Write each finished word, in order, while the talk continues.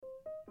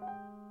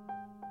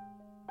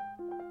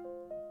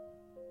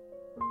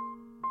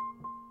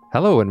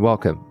Hello and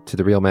welcome to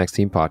the Real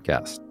Maxime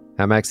podcast.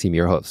 I'm Maxime,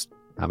 your host.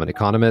 I'm an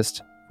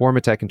economist,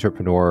 former tech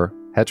entrepreneur,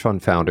 hedge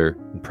fund founder,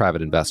 and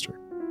private investor.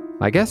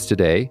 My guest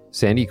today,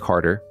 Sandy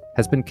Carter,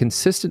 has been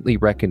consistently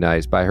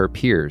recognized by her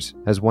peers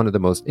as one of the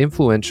most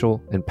influential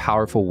and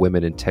powerful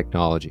women in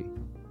technology.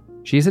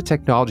 She is a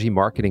technology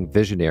marketing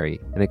visionary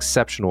and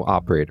exceptional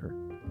operator.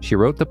 She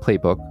wrote the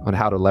playbook on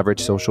how to leverage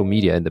social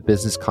media in the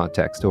business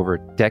context over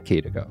a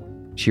decade ago.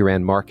 She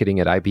ran marketing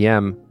at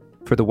IBM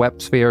for the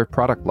WebSphere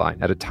product line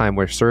at a time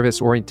where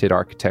service-oriented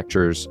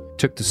architectures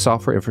took the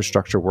software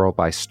infrastructure world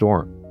by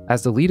storm.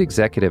 As the lead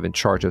executive in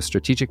charge of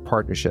strategic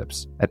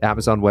partnerships at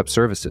Amazon Web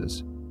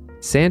Services,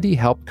 Sandy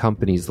helped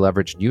companies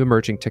leverage new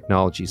emerging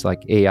technologies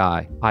like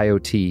AI,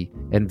 IoT,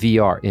 and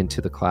VR into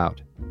the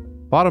cloud.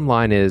 Bottom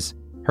line is,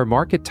 her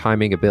market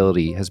timing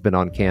ability has been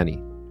uncanny.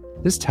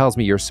 This tells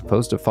me you're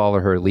supposed to follow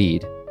her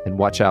lead and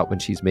watch out when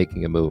she's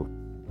making a move.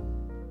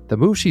 The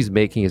move she's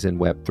making is in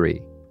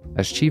Web3,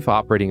 as Chief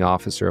Operating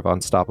Officer of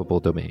Unstoppable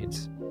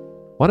Domains.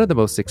 One of the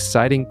most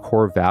exciting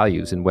core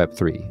values in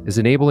Web3 is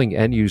enabling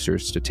end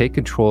users to take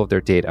control of their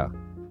data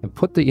and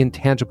put the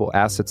intangible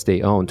assets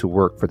they own to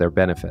work for their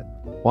benefit.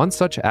 One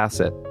such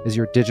asset is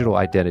your digital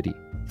identity.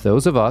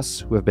 Those of us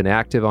who have been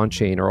active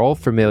on-chain are all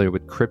familiar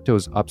with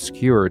crypto's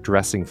obscure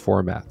addressing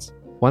formats,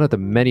 one of the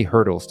many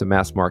hurdles to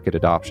mass market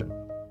adoption.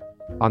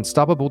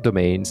 Unstoppable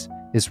Domains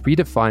is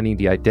redefining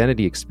the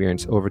identity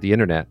experience over the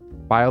internet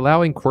by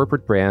allowing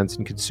corporate brands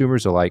and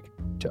consumers alike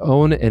to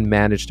own and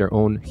manage their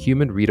own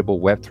human-readable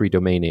Web3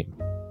 domain name.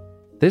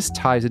 This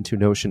ties into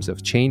notions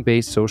of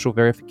chain-based social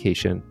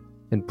verification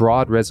and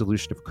broad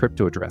resolution of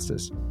crypto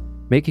addresses,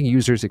 making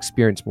users'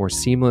 experience more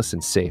seamless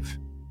and safe.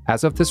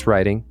 As of this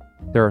writing,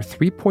 there are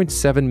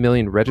 3.7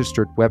 million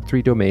registered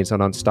Web3 domains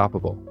on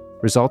Unstoppable,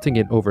 resulting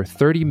in over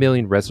 30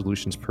 million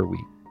resolutions per week.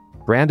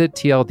 Branded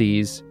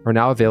TLDs are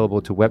now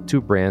available to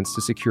Web2 brands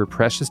to secure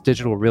precious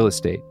digital real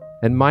estate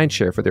and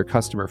mindshare for their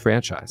customer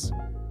franchise.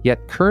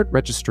 Yet current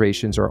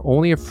registrations are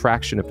only a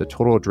fraction of the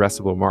total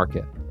addressable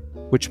market,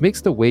 which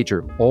makes the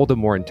wager all the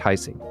more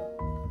enticing.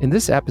 In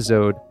this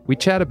episode, we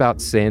chat about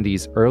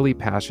Sandy's early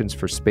passions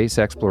for space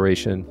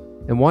exploration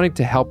and wanting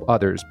to help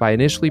others by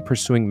initially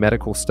pursuing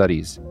medical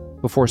studies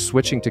before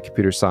switching to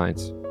computer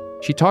science.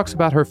 She talks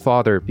about her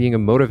father being a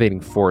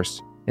motivating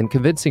force and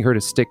convincing her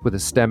to stick with a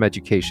STEM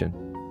education,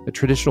 a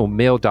traditional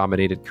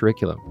male-dominated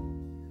curriculum.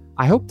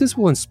 I hope this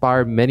will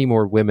inspire many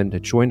more women to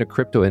join the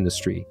crypto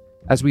industry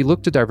as we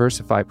look to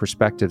diversify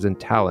perspectives and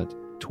talent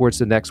towards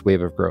the next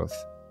wave of growth.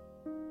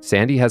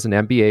 Sandy has an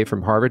MBA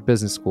from Harvard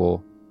Business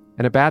School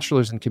and a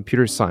bachelor's in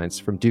computer science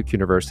from Duke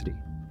University.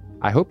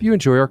 I hope you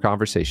enjoy our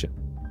conversation.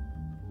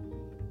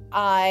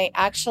 I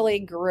actually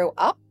grew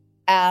up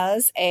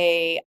as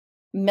a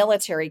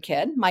military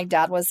kid. My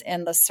dad was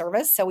in the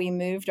service, so we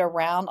moved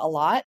around a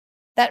lot.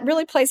 That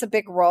really plays a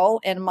big role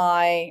in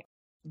my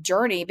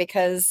journey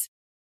because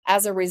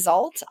as a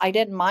result, I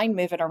didn't mind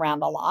moving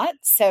around a lot.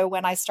 So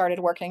when I started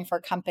working for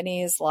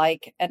companies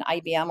like an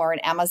IBM or an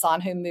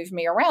Amazon who moved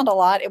me around a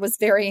lot, it was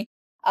very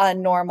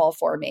normal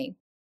for me.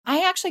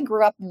 I actually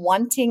grew up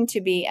wanting to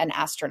be an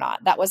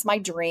astronaut. That was my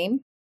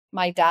dream.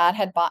 My dad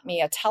had bought me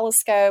a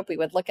telescope. We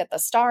would look at the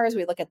stars,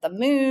 we look at the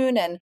moon,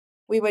 and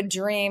we would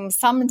dream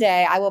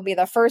someday I will be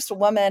the first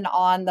woman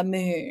on the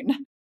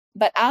moon.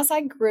 But as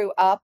I grew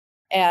up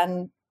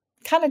and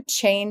kind of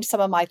changed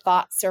some of my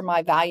thoughts or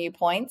my value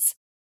points,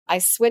 I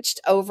switched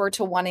over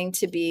to wanting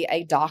to be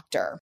a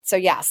doctor. So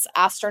yes,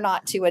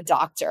 astronaut to a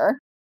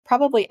doctor,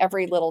 probably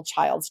every little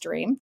child's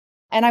dream.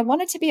 And I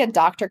wanted to be a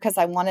doctor because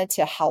I wanted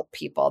to help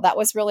people. That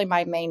was really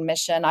my main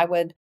mission. I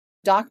would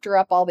doctor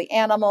up all the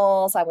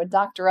animals. I would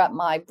doctor up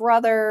my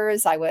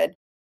brothers. I would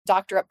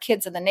doctor up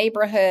kids in the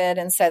neighborhood.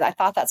 And so I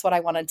thought that's what I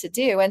wanted to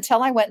do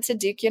until I went to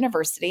Duke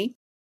University.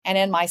 And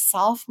in my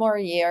sophomore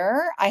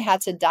year, I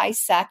had to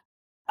dissect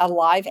a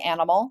live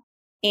animal,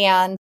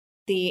 and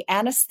the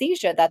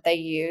anesthesia that they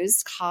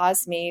used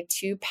caused me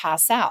to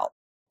pass out.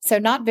 So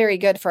not very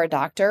good for a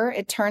doctor.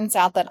 It turns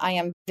out that I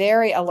am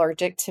very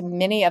allergic to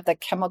many of the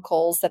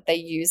chemicals that they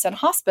use in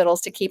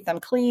hospitals to keep them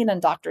clean in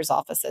doctors'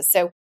 offices.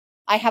 So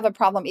I have a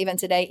problem even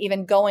today,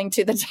 even going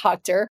to the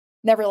doctor,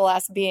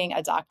 nevertheless being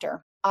a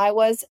doctor. I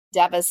was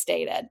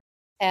devastated.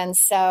 And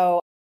so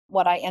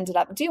what I ended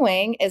up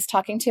doing is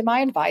talking to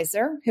my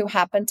advisor, who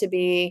happened to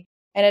be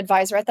an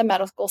advisor at the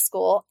medical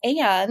school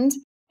and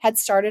had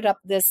started up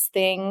this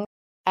thing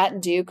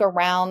at Duke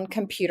around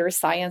computer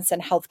science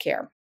and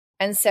healthcare.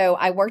 And so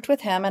I worked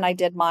with him and I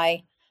did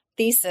my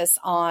thesis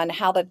on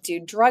how to do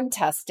drug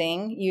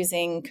testing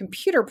using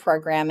computer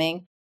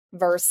programming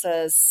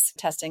versus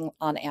testing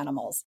on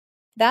animals.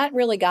 That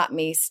really got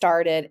me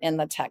started in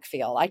the tech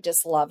field. I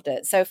just loved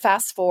it. So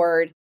fast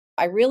forward,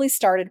 I really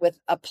started with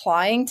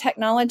applying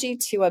technology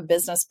to a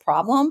business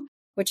problem,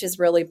 which has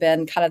really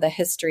been kind of the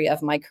history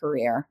of my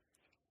career.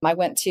 I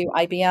went to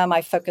IBM.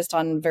 I focused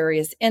on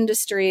various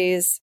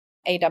industries,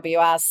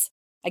 AWS,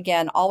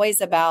 again, always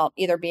about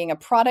either being a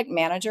product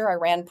manager. I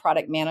ran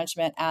product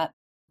management at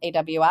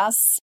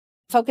AWS,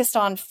 focused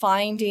on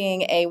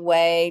finding a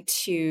way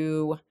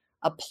to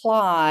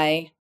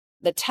apply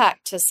the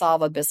tech to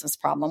solve a business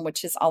problem,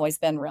 which has always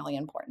been really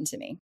important to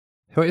me.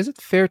 So is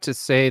it fair to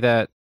say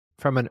that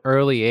from an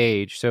early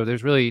age, so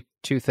there's really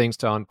two things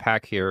to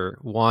unpack here.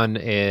 One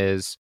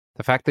is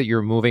the fact that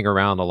you're moving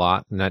around a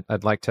lot. And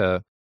I'd like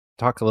to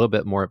talk a little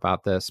bit more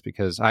about this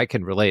because I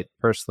can relate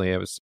personally. I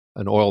was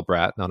an oil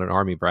brat, not an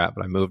army brat,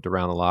 but I moved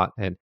around a lot.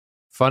 And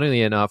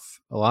funnily enough,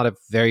 a lot of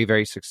very,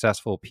 very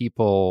successful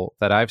people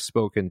that I've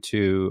spoken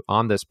to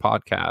on this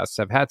podcast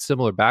have had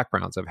similar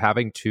backgrounds of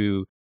having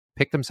to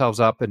pick themselves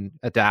up and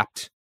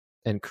adapt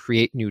and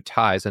create new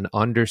ties and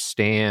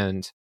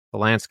understand the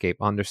landscape,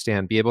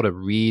 be able to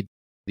read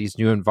these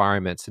new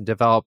environments and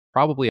develop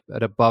probably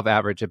an above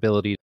average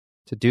ability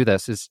to do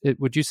this.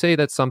 Would you say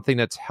that's something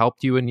that's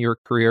helped you in your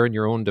career and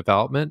your own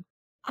development?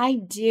 I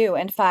do.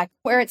 In fact,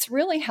 where it's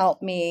really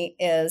helped me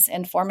is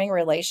in forming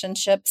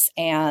relationships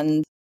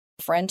and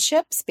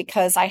friendships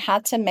because I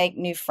had to make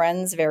new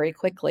friends very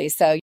quickly.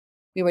 So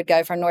we would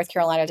go from North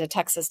Carolina to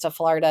Texas to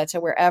Florida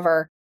to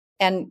wherever.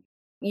 And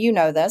you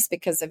know this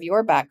because of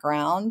your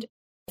background.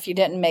 If you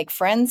didn't make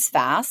friends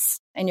fast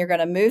and you're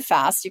going to move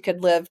fast, you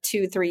could live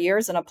 2-3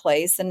 years in a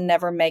place and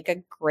never make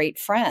a great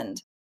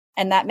friend.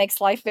 And that makes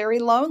life very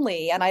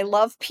lonely. And I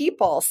love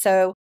people.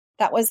 So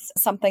that was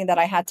something that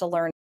I had to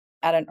learn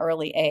at an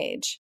early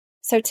age.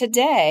 So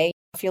today,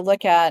 if you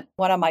look at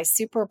one of my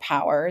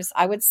superpowers,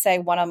 I would say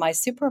one of my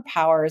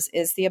superpowers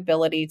is the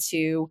ability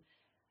to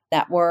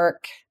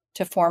network,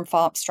 to form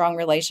strong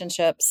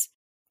relationships.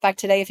 In fact,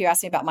 today, if you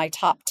ask me about my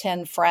top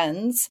 10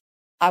 friends,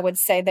 I would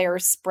say they are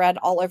spread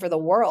all over the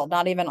world,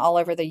 not even all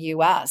over the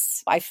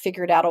US. I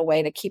figured out a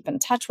way to keep in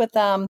touch with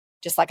them,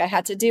 just like I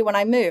had to do when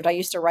I moved. I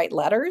used to write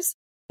letters.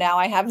 Now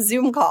I have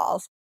Zoom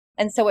calls.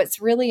 And so it's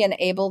really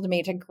enabled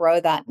me to grow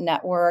that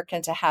network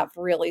and to have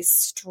really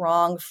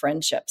strong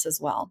friendships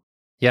as well.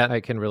 Yeah, I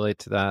can relate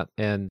to that.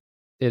 And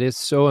it is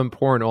so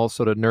important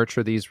also to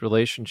nurture these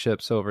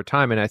relationships over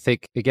time. And I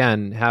think,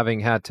 again,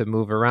 having had to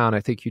move around, I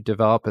think you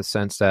develop a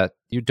sense that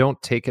you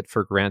don't take it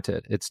for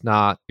granted. It's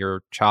not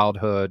your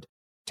childhood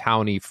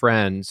towny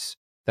friends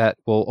that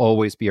will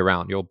always be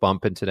around. You'll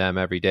bump into them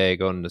every day,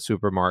 going to the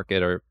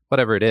supermarket or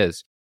whatever it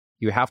is.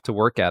 You have to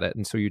work at it.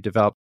 And so you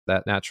develop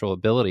that natural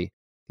ability.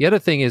 The other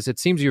thing is, it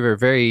seems you were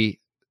very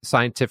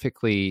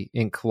scientifically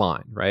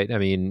inclined, right? I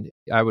mean,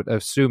 I would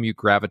assume you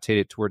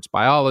gravitated towards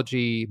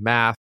biology,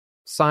 math,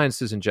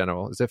 sciences in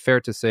general. Is it fair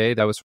to say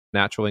that was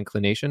natural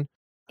inclination?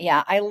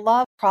 Yeah, I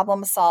love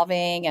problem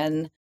solving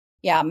and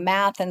yeah,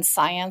 math and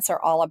science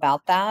are all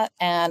about that.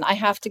 And I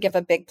have to give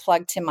a big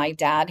plug to my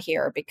dad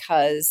here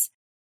because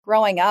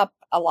growing up,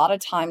 a lot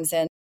of times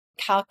in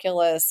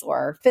calculus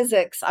or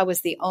physics, I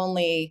was the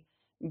only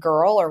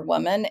girl or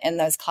woman in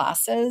those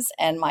classes.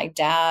 And my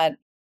dad,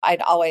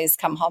 I'd always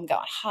come home going,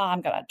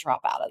 I'm going to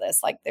drop out of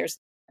this. Like there's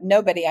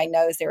nobody I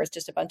know is there. It's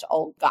just a bunch of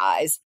old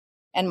guys.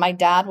 And my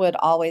dad would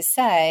always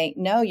say,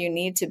 no, you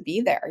need to be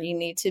there. You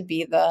need to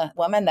be the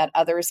woman that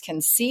others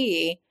can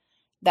see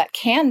that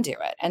can do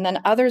it. And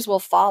then others will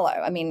follow.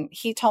 I mean,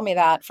 he told me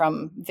that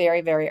from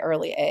very, very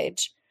early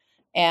age.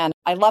 And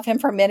I love him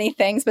for many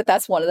things, but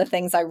that's one of the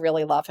things I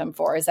really love him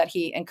for is that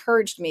he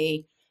encouraged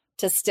me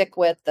to stick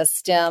with the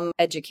STEM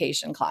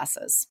education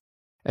classes.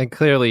 And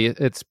clearly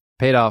it's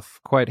paid off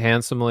quite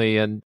handsomely,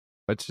 and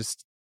it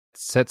just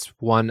sets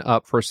one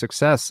up for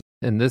success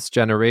in this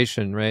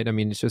generation, right? I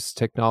mean, it's just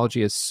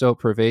technology is so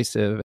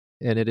pervasive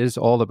and it is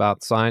all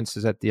about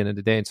sciences at the end of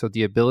the day. And so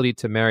the ability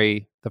to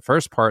marry the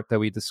first part that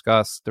we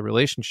discussed, the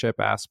relationship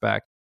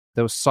aspect,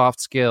 those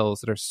soft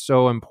skills that are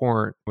so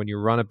important when you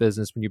run a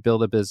business, when you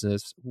build a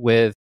business,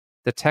 with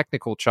the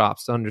technical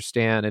chops to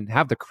understand and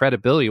have the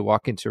credibility to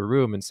walk into a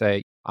room and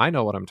say, I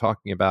know what I'm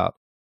talking about.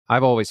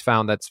 I've always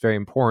found that's very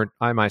important.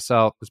 I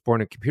myself was born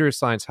in a computer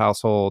science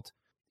household,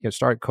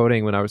 started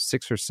coding when I was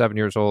 6 or 7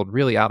 years old,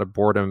 really out of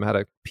boredom, had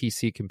a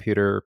PC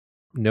computer,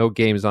 no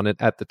games on it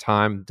at the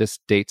time. This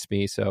dates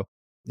me. So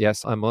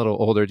yes, I'm a little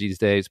older these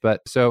days,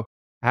 but so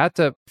I had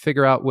to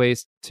figure out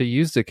ways to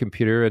use the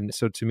computer. And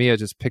so to me, I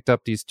just picked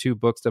up these 2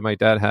 books that my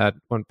dad had,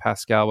 one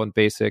Pascal, one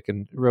Basic,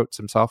 and wrote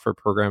some software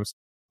programs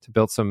to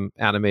build some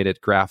animated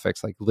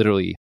graphics, like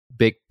literally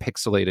big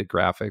pixelated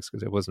graphics,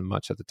 because it wasn't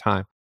much at the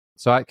time.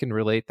 So I can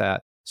relate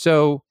that.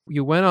 So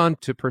you went on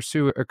to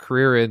pursue a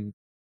career in,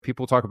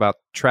 people talk about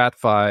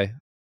TradFi.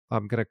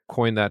 I'm going to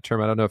coin that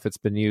term. I don't know if it's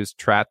been used,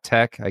 Trat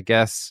Tech, I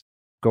guess,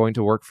 going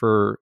to work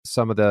for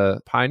some of the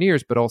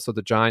pioneers, but also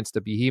the giants,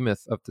 the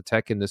behemoth of the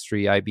tech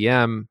industry,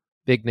 IBM,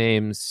 big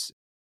names,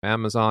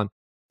 Amazon.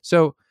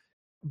 So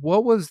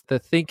what was the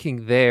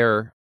thinking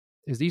there?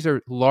 Is these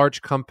are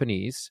large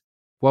companies.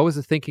 What was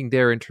the thinking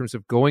there in terms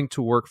of going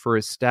to work for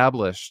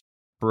established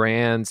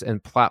brands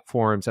and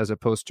platforms as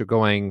opposed to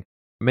going,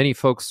 many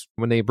folks,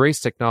 when they embrace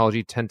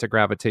technology, tend to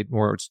gravitate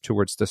more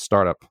towards the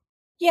startup?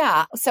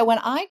 Yeah. So when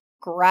I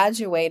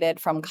graduated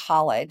from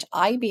college,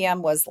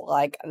 IBM was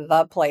like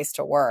the place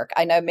to work.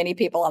 I know many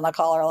people on the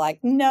call are like,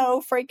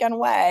 no freaking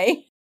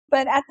way.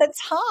 But at the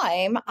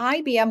time,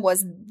 IBM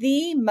was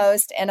the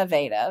most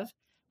innovative,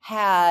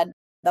 had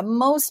the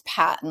most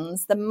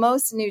patents, the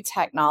most new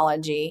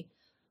technology.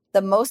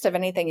 the most of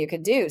anything you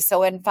could do.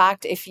 So in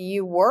fact, if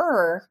you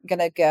were going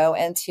to go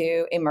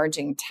into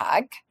emerging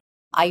tech,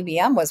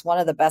 IBM was one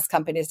of the best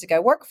companies to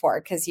go work for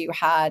because you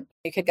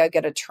could go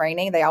get a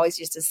training. They always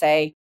used to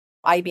say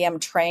IBM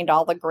trained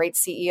all the great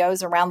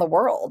CEOs around the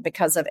world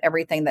because of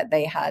everything that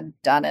they had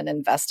done and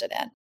invested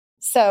in.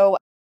 So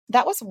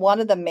that was one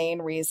of the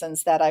main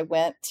reasons that I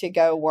went to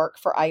go work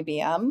for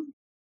IBM.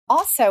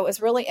 Also, it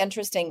was really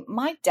interesting.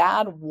 My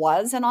dad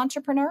was an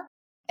entrepreneur.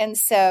 And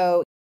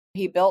so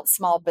he built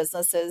small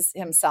businesses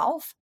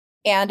himself.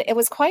 And it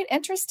was quite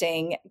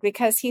interesting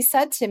because he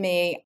said to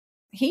me,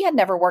 he had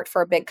never worked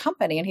for a big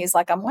company. And he's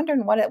like, I'm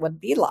wondering what it would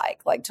be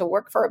like to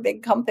work for a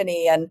big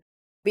company and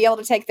be able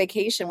to take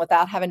vacation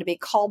without having to be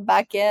called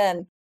back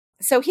in.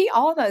 So he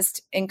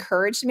almost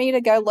encouraged me to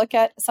go look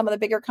at some of the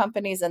bigger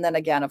companies. And then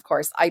again, of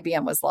course,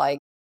 IBM was like,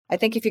 I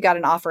think if you got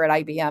an offer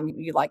at IBM,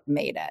 you like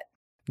made it.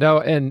 No,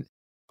 and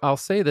I'll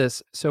say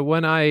this. So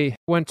when I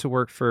went to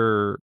work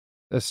for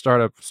a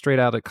startup straight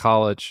out of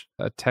college,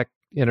 a tech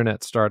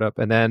internet startup,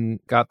 and then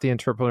got the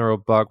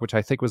entrepreneurial bug, which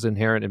I think was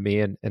inherent in me,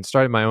 and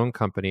started my own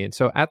company. And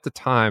so at the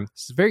time,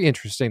 it's very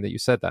interesting that you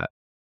said that.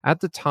 At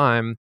the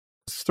time,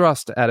 I was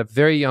thrust at a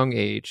very young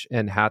age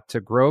and had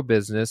to grow a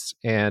business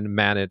and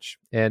manage.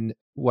 And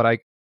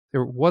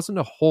there wasn't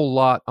a whole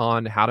lot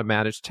on how to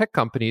manage tech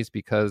companies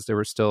because they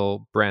were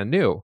still brand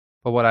new.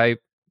 But what I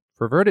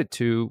reverted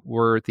to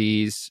were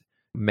these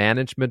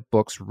management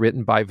books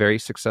written by very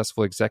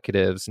successful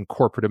executives in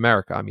corporate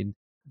America. I mean,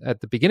 at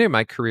the beginning of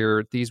my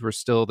career, these were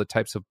still the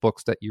types of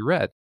books that you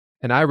read.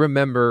 And I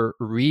remember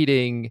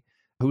reading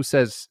Who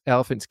Says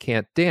Elephants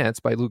Can't Dance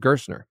by Lou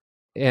Gerstner.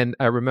 And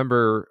I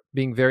remember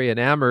being very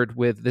enamored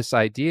with this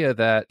idea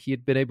that he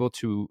had been able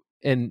to,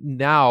 and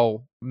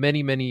now,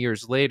 many, many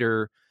years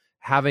later,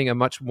 having a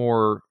much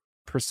more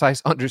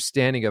precise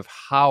understanding of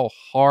how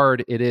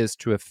hard it is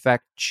to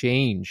affect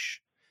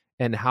change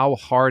and how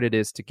hard it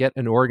is to get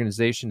an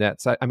organization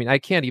that's, I mean, I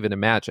can't even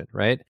imagine,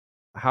 right?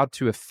 How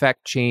to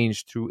affect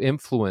change through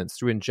influence,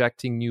 through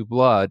injecting new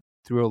blood,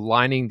 through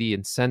aligning the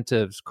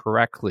incentives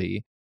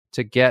correctly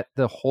to get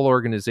the whole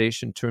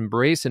organization to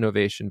embrace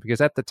innovation. Because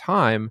at the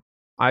time,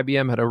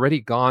 IBM had already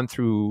gone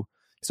through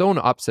its own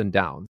ups and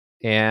downs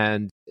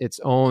and its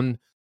own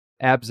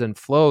ebbs and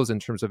flows in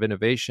terms of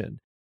innovation.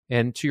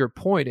 And to your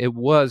point, it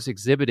was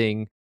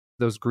exhibiting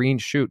those green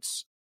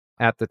shoots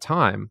at the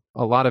time.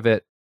 A lot of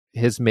it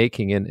his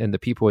making and the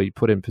people he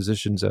put in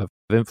positions of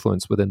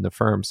influence within the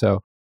firm.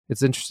 So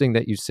it's interesting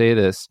that you say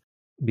this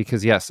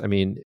because, yes, I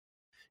mean,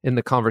 in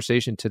the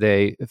conversation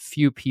today, a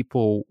few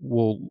people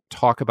will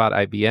talk about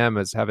IBM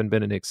as having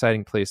been an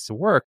exciting place to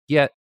work.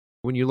 Yet,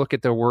 when you look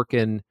at their work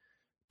in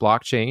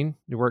blockchain,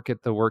 you work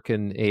at the work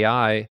in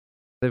AI,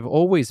 they've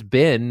always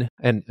been,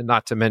 and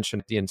not to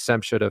mention the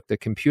inception of the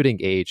computing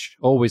age,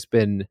 always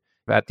been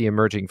at the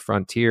emerging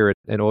frontier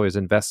and always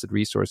invested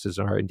resources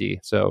in R&D.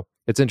 So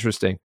it's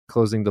interesting,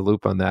 closing the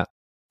loop on that.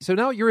 So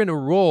now you're in a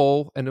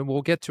role, and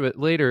we'll get to it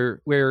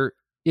later, where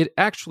it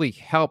actually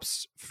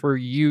helps for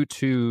you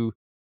to,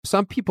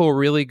 some people are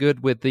really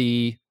good with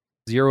the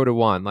 0 to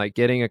 1, like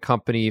getting a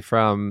company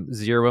from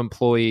 0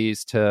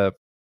 employees to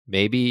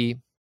maybe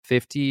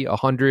 50,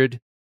 100.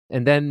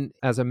 And then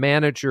as a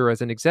manager,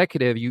 as an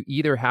executive, you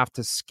either have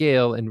to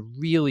scale and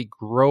really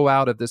grow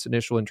out of this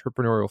initial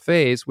entrepreneurial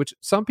phase, which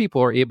some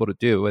people are able to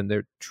do, and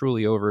they're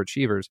truly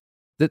overachievers,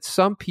 that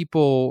some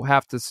people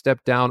have to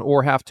step down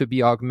or have to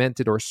be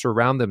augmented or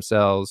surround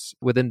themselves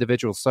with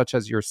individuals such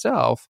as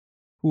yourself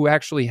who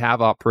actually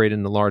have operated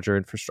in the larger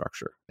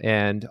infrastructure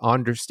and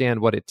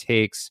understand what it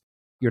takes.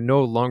 You're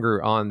no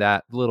longer on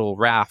that little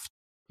raft,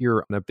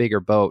 you're on a bigger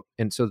boat.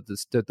 And so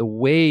the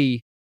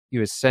way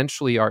you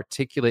essentially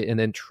articulate and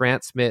then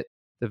transmit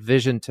the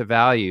vision to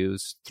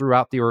values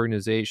throughout the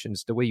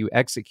organizations, the way you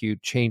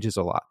execute changes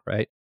a lot,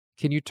 right?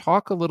 Can you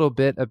talk a little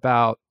bit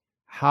about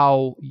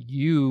how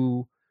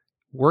you,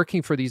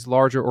 working for these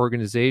larger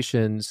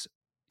organizations,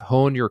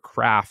 hone your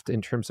craft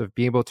in terms of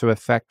being able to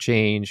affect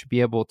change,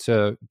 be able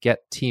to get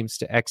teams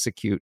to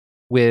execute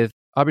with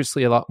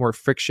obviously a lot more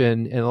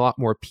friction and a lot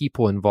more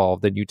people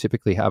involved than you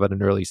typically have at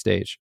an early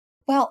stage?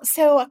 Well,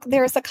 so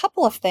there's a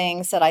couple of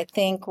things that I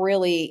think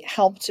really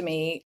helped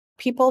me.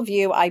 People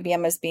view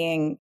IBM as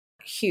being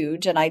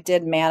huge, and I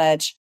did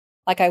manage,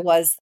 like I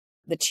was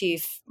the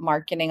chief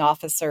marketing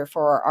officer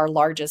for our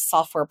largest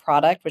software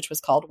product, which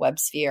was called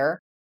WebSphere.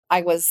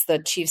 I was the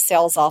chief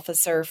sales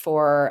officer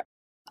for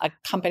a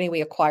company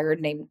we acquired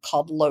named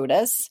called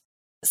Lotus.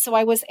 So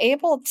I was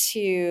able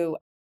to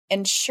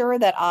ensure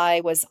that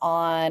I was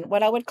on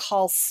what I would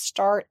call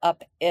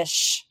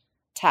startup-ish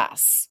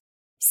tasks.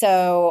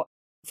 So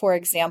for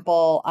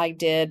example, I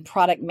did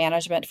product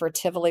management for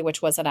Tivoli,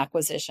 which was an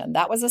acquisition.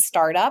 That was a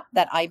startup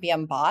that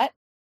IBM bought.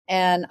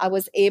 And I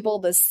was able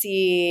to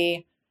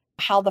see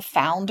how the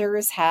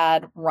founders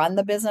had run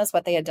the business,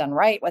 what they had done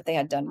right, what they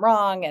had done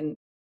wrong, and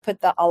put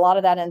a lot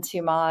of that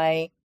into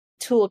my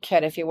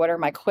toolkit, if you would, or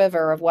my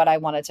quiver of what I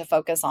wanted to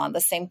focus on. The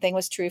same thing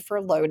was true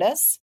for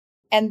Lotus.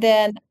 And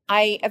then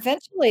I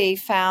eventually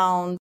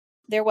found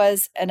there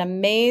was an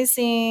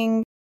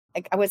amazing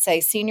I would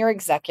say, senior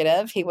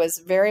executive. He was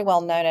very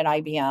well known at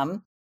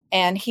IBM.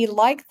 And he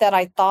liked that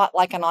I thought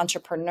like an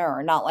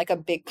entrepreneur, not like a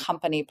big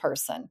company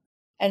person.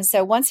 And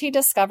so once he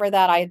discovered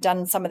that I had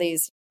done some of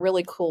these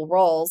really cool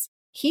roles,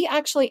 he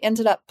actually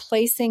ended up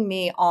placing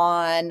me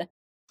on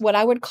what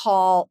I would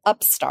call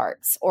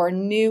upstarts or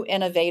new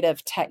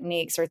innovative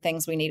techniques or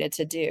things we needed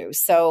to do.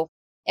 So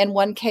in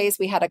one case,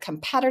 we had a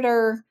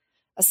competitor,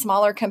 a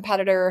smaller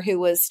competitor who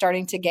was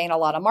starting to gain a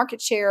lot of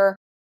market share.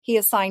 He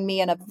assigned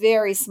me and a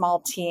very small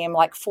team,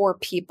 like 4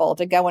 people,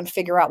 to go and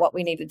figure out what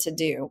we needed to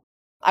do.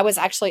 I was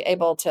actually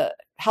able to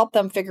help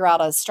them figure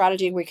out a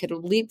strategy we could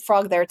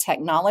leapfrog their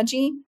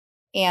technology,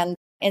 and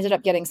ended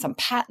up getting some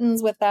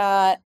patents with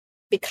that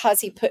because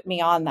he put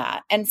me on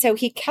that. And so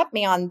he kept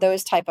me on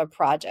those type of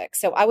projects.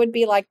 So I would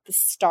be like the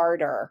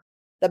starter,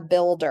 the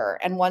builder.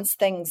 And once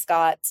things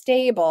got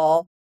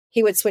stable,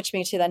 he would switch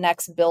me to the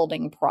next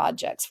building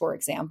projects, for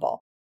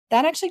example.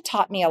 That actually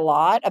taught me a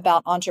lot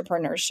about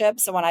entrepreneurship.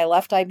 So when I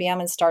left IBM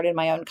and started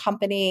my own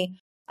company,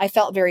 I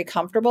felt very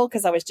comfortable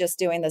because I was just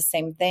doing the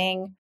same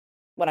thing.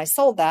 When I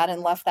sold that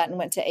and left that and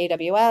went to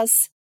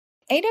AWS,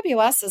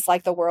 AWS is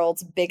like the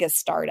world's biggest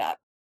startup.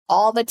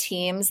 All the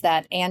teams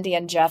that Andy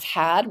and Jeff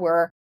had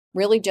were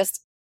really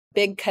just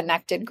big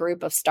connected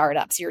group of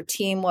startups. Your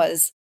team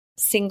was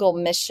single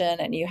mission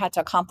and you had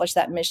to accomplish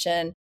that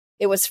mission.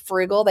 It was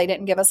frugal. They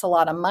didn't give us a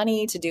lot of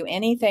money to do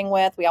anything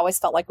with. We always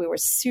felt like we were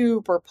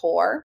super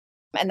poor.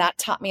 And that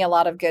taught me a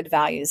lot of good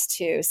values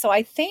too. So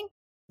I think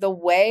the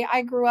way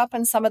I grew up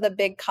in some of the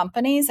big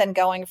companies and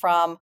going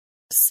from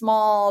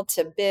small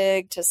to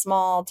big to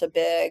small to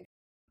big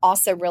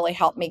also really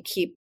helped me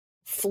keep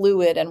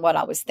fluid in what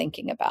I was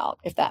thinking about,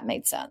 if that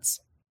made sense.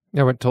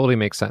 Yeah, it totally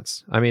makes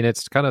sense. I mean,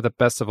 it's kind of the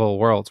best of all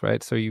worlds,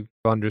 right? So you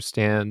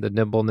understand the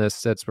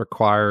nimbleness that's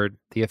required,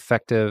 the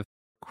effective,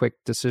 quick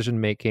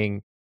decision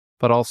making,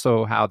 but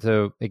also how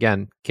to,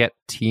 again, get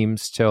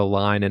teams to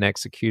align and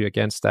execute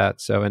against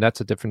that. So, and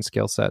that's a different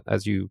skill set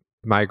as you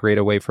migrate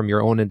away from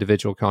your own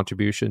individual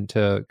contribution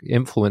to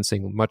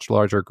influencing much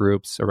larger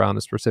groups around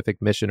a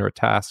specific mission or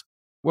task.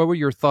 What were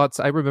your thoughts?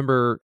 I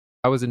remember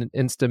I was in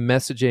instant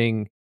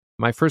messaging.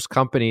 My first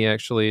company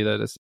actually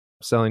that is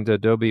selling to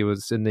Adobe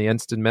was in the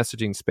instant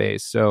messaging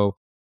space. So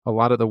a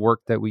lot of the work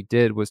that we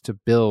did was to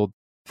build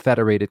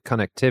federated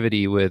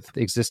connectivity with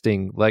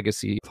existing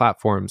legacy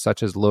platforms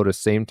such as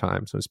Lotus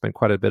SameTime. So we spent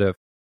quite a bit of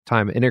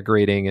time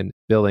integrating and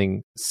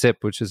building SIP,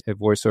 which is a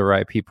voice over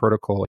IP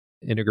protocol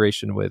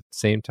integration with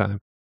SameTime.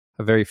 I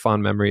have very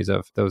fond memories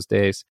of those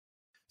days.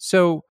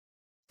 So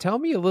tell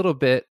me a little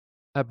bit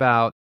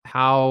about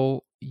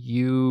how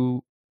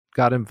you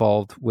got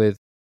involved with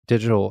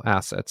digital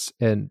assets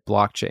and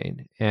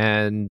blockchain,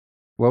 and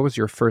what was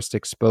your first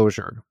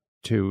exposure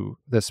to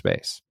this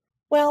space?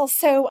 Well,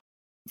 so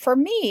for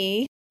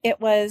me,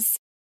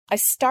 I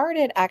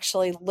started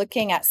actually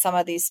looking at some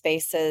of these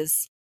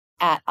spaces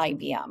at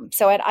IBM.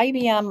 So at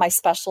IBM, my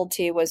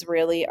specialty was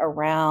really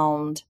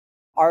around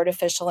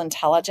artificial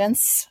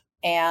intelligence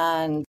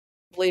and,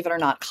 believe it or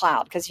not,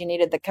 cloud, because you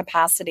needed the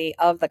capacity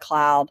of the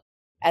cloud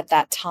at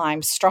that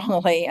time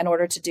strongly in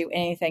order to do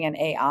anything in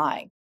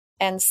AI.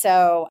 And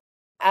so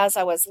as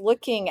I was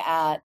looking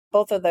at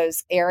both of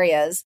those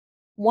areas,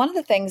 one of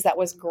the things that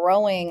was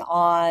growing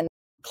on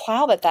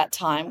cloud at that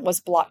time was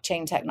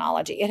blockchain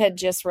technology. It had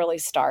just really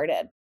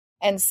started.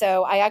 And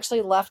so I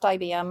actually left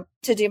IBM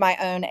to do my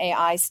own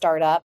AI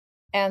startup.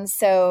 And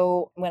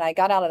so when I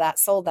got out of that,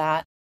 sold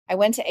that, I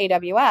went to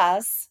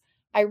AWS.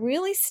 I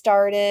really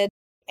started,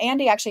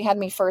 Andy actually had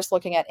me first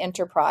looking at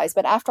enterprise,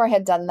 but after I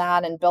had done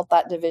that and built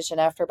that division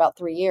after about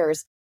 3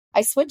 years,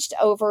 I switched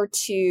over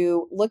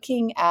to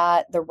looking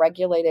at the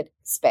regulated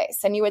space.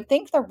 And you would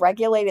think the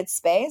regulated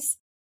space,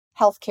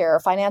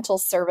 healthcare, financial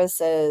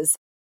services,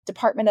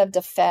 Department of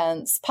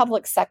Defense,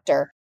 public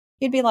sector,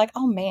 you'd be like,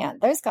 oh man,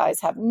 those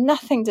guys have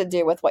nothing to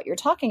do with what you're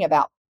talking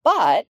about.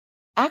 But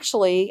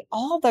actually,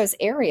 all those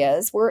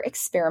areas were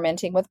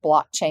experimenting with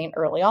blockchain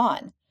early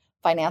on.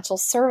 Financial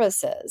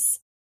services,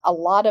 a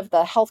lot of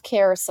the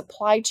healthcare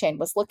supply chain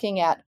was looking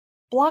at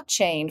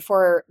blockchain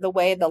for the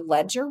way the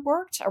ledger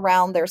worked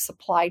around their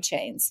supply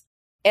chains.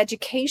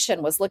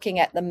 Education was looking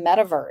at the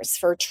metaverse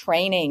for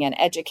training and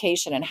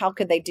education and how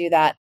could they do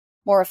that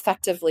more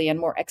effectively and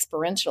more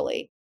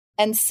experientially.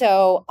 And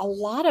so a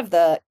lot of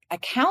the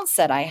accounts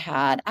that I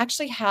had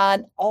actually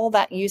had all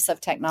that use of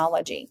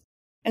technology.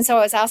 And so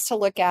I was asked to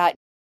look at,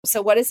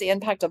 so what is the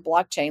impact of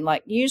blockchain?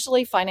 Like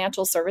usually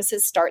financial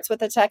services starts with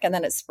the tech and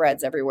then it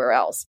spreads everywhere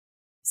else.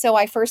 So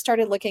I first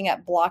started looking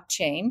at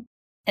blockchain,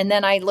 and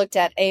then I looked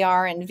at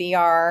AR and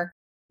VR,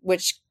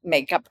 which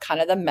make up kind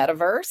of the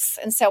metaverse.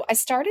 And so I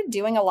started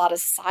doing a lot of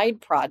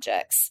side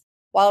projects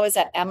while I was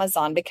at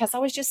Amazon because I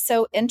was just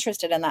so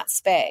interested in that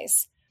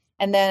space.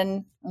 And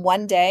then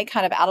one day,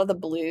 kind of out of the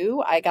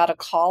blue, I got a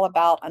call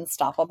about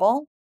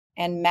Unstoppable.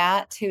 And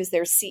Matt, who's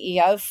their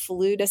CEO,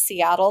 flew to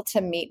Seattle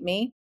to meet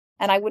me.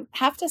 And I would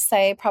have to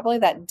say probably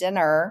that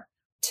dinner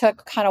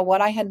took kind of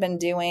what I had been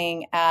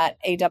doing at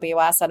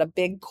AWS at a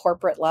big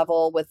corporate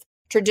level with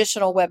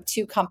traditional Web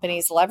 2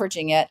 companies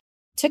leveraging it,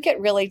 took it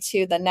really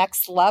to the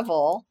next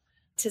level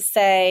to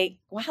say,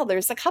 wow,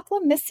 there's a couple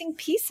of missing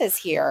pieces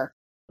here.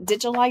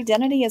 Digital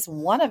identity is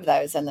one of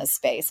those in this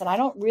space. And I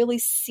don't really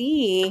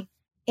see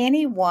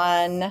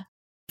anyone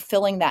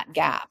filling that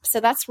gap. So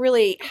that's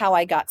really how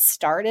I got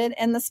started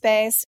in the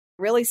space.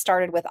 Really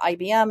started with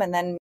IBM and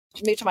then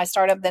moved to my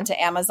startup, then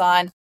to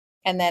Amazon,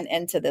 and then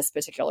into this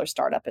particular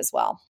startup as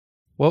well.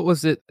 What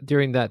was it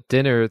during that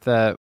dinner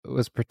that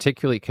was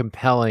particularly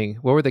compelling?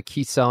 What were the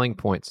key selling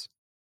points?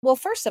 Well,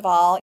 first of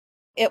all,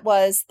 it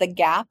was the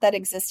gap that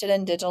existed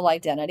in digital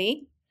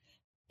identity.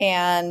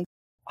 And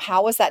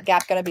how was that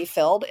gap going to be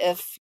filled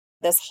if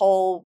this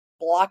whole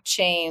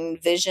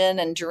blockchain vision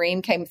and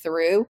dream came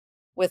through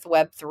with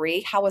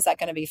Web3? How was that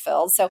going to be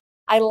filled? So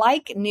I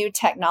like new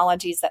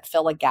technologies that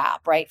fill a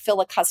gap, right? Fill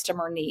a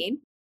customer need.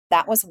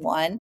 That was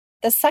one.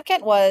 The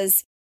second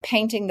was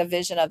painting the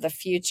vision of the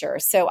future.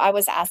 So I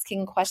was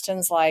asking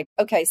questions like,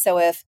 okay, so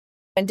if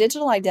in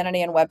digital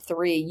identity and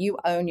Web3, you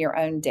own your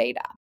own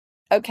data.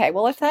 Okay,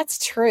 well, if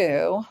that's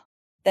true,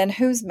 then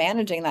who's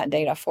managing that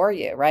data for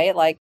you, right?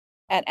 Like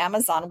at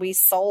Amazon, we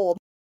sold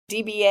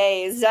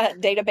DBAs,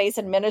 database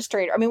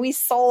administrator. I mean, we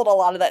sold a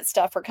lot of that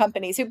stuff for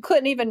companies who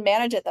couldn't even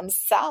manage it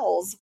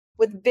themselves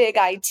with big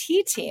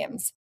IT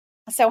teams.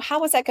 So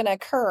how was that going to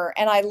occur?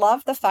 And I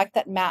love the fact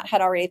that Matt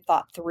had already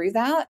thought through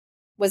that,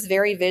 was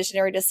very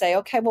visionary to say,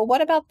 okay, well,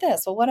 what about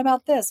this? Well, what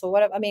about this?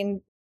 Well, I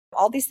mean,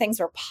 all these things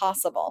are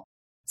possible.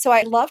 So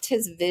I loved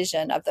his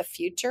vision of the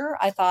future.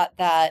 I thought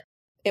that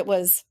it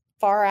was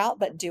far out,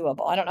 but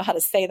doable. I don't know how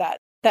to say that.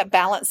 That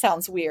balance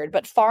sounds weird,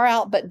 but far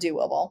out, but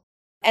doable.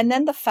 And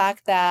then the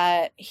fact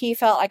that he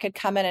felt I could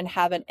come in and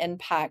have an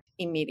impact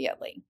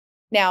immediately.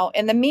 Now,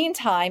 in the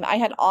meantime, I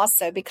had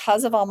also,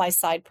 because of all my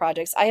side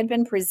projects, I had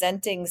been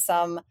presenting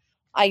some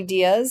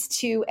ideas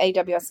to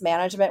AWS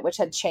management, which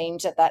had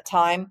changed at that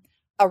time,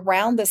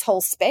 around this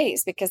whole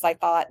space, because I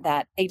thought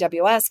that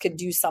AWS could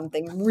do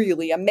something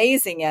really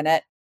amazing in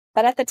it.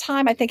 But at the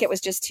time, I think it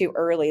was just too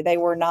early. They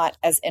were not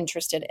as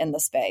interested in the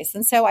space.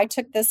 And so I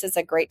took this as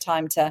a great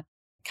time to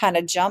kind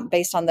of jump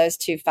based on those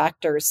two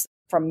factors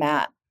from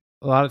Matt.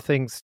 A lot of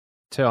things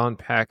to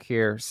unpack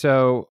here.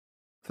 So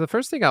the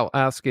first thing I'll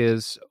ask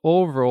is,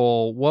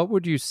 overall, what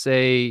would you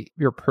say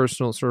your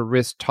personal sort of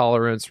risk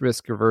tolerance,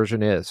 risk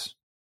aversion is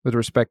with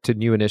respect to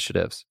new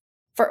initiatives?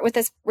 With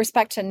this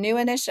respect to new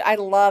initiatives, I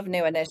love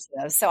new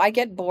initiatives. So I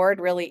get bored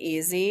really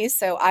easy.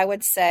 So I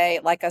would say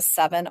like a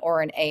 7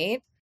 or an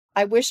 8.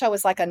 I wish I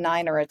was like a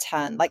 9 or a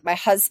 10. Like my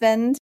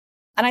husband,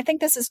 and I think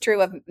this is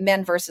true of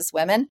men versus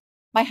women.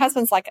 My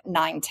husband's like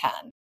 9, 10.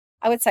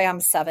 I would say I'm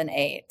 7,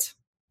 8.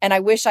 And I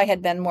wish I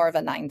had been more of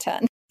a 9,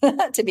 10,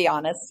 to be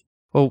honest.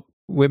 Well,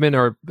 women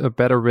are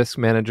better risk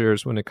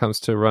managers when it comes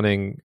to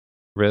running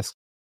risk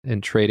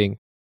and trading.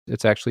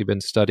 It's actually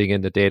been studying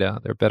in the data.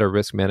 They're better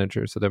risk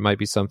managers. So there might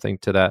be something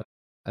to that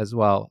as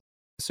well.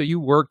 So you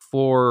worked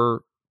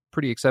for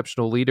pretty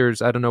exceptional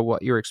leaders. I don't know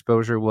what your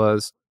exposure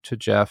was to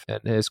Jeff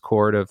and his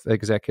cohort of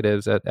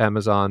executives at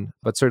Amazon,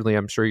 but certainly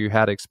I'm sure you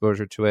had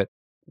exposure to it.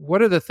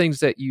 What are the things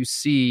that you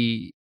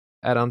see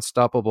at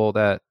Unstoppable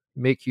that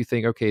make you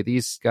think, okay,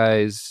 these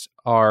guys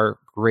are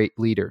great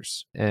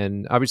leaders?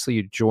 And obviously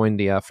you joined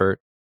the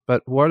effort,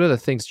 but what are the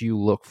things you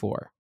look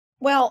for?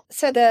 Well,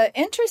 so the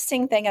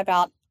interesting thing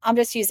about, I'm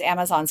just use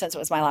Amazon since it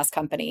was my last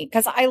company,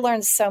 because I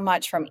learned so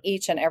much from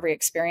each and every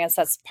experience.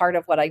 That's part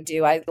of what I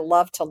do. I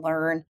love to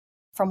learn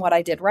from what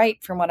I did right,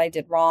 from what I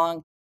did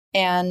wrong.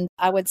 And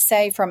I would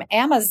say from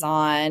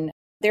Amazon,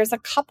 there's a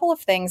couple of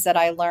things that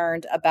I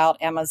learned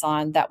about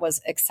Amazon that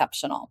was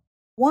exceptional.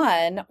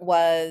 One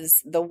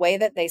was the way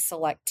that they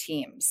select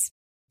teams.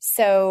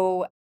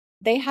 So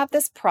they have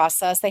this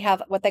process. They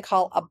have what they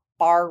call a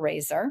bar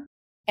raiser.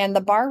 And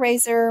the bar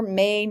raiser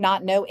may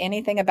not know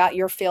anything about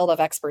your field of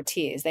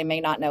expertise. They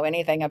may not know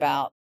anything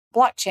about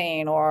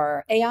blockchain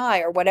or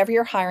AI or whatever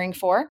you're hiring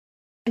for.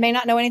 They may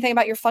not know anything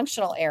about your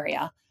functional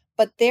area,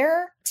 but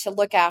they're to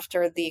look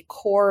after the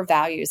core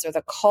values or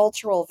the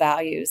cultural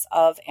values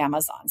of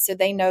Amazon. So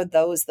they know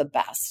those the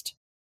best.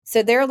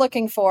 So they're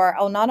looking for,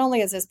 oh, not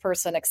only is this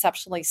person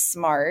exceptionally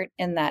smart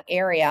in that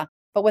area,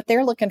 but what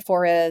they're looking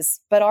for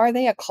is, but are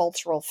they a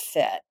cultural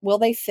fit? Will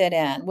they fit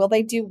in? Will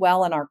they do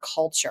well in our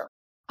culture?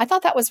 I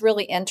thought that was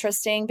really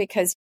interesting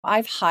because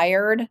I've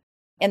hired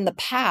in the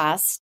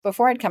past,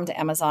 before I'd come to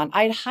Amazon,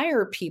 I'd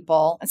hire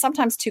people, and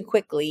sometimes too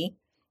quickly,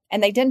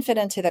 and they didn't fit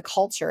into the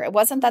culture. It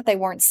wasn't that they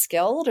weren't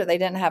skilled or they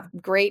didn't have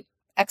great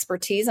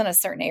expertise in a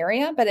certain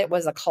area, but it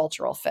was a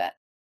cultural fit.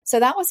 So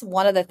that was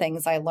one of the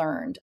things I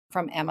learned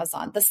from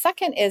Amazon. The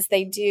second is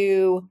they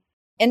do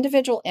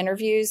individual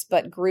interviews,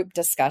 but group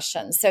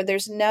discussions. So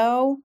there's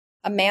no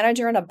a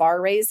manager and a bar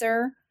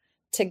raiser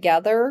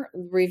together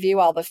review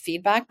all the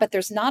feedback, but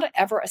there's not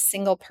ever a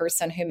single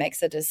person who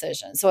makes a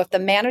decision. So if the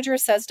manager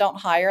says don't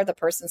hire, the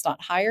person's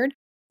not hired.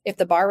 If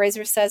the bar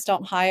raiser says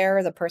don't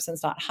hire, the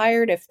person's not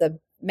hired. If the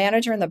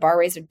manager and the bar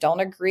raiser don't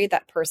agree,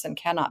 that person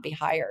cannot be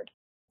hired.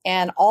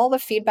 And all the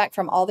feedback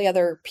from all the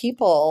other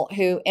people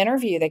who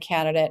interview the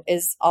candidate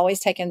is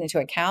always taken into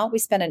account. We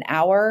spend an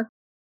hour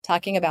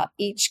talking about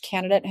each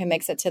candidate who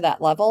makes it to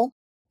that level.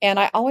 And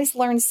I always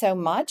learn so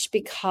much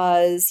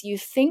because you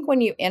think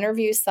when you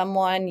interview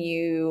someone,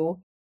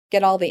 you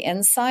get all the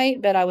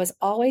insight, but I was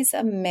always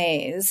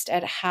amazed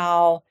at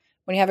how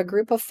when you have a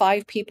group of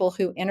 5 people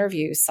who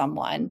interview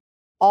someone,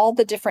 all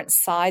the different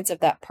sides of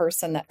that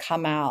person that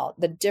come out,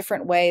 the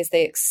different ways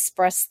they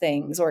express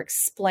things or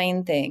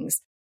explain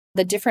things,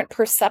 the different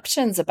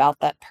perceptions about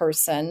that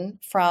person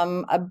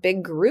from a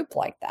big group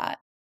like that.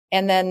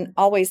 And then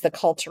always the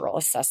cultural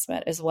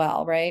assessment as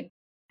well, right?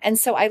 And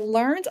so I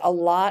learned a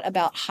lot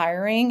about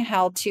hiring,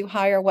 how to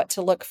hire, what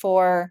to look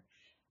for,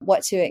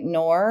 what to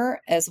ignore,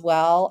 as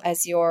well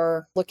as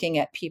you're looking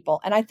at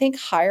people. And I think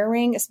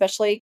hiring,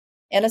 especially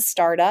in a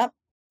startup,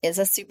 is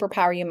a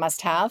superpower you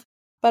must have,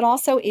 but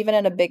also even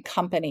in a big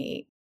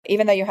company,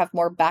 even though you have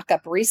more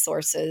backup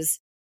resources,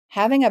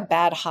 having a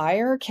bad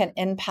hire can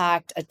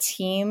impact a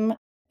team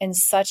in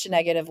such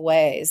negative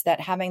ways that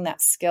having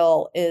that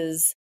skill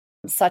is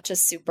such a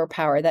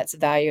superpower that's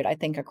valued, I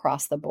think,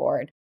 across the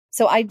board.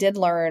 So I did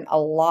learn a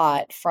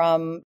lot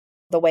from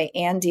the way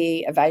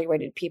Andy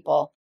evaluated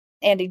people.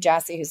 Andy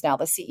Jassy, who's now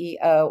the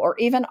CEO, or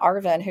even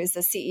Arvin, who's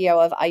the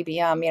CEO of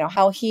IBM,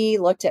 how he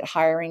looked at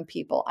hiring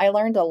people. I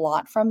learned a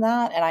lot from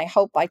that, and I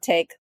hope I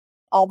take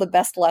all the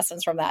best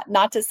lessons from that.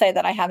 Not to say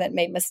that I haven't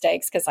made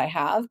mistakes, because I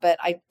have, but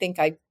I think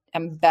I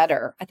am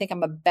better. I think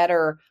I'm a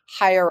better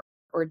hire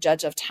or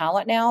judge of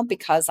talent now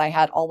because I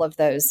had all of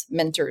those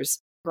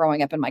mentors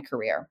growing up in my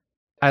career.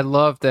 I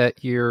love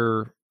that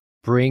you're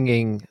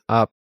bringing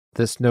up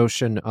this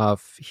notion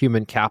of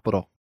human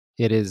capital.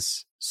 It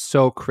is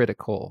so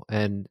critical.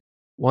 And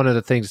one of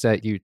the things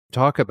that you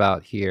talk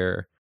about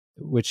here,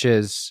 which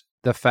is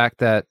the fact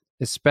that,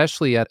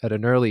 especially at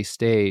an early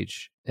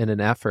stage in an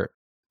effort,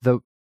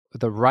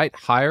 the right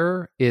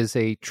hire is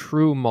a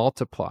true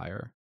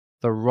multiplier.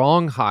 The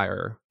wrong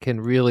hire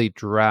can really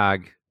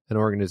drag an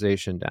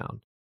organization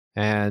down.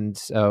 And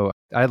so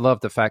I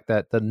love the fact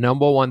that the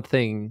number one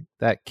thing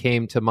that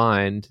came to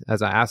mind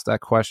as I asked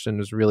that question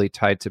was really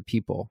tied to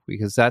people,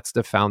 because that's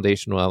the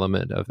foundational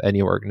element of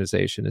any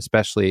organization,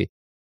 especially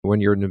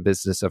when you're in the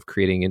business of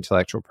creating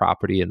intellectual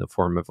property in the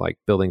form of like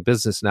building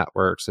business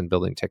networks and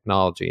building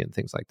technology and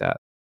things like that.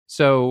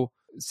 So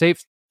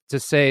safe to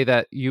say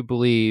that you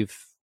believe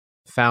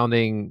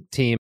founding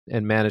team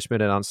and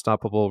management at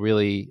Unstoppable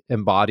really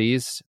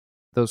embodies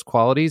those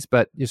qualities,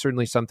 but it's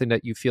certainly something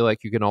that you feel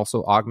like you can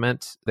also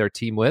augment their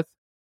team with.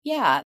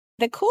 Yeah.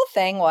 The cool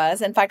thing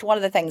was, in fact, one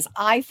of the things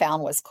I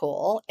found was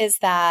cool is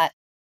that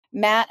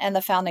Matt and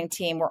the founding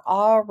team were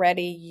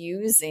already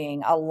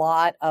using a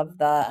lot of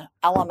the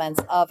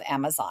elements of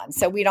Amazon.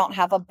 So we don't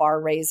have a bar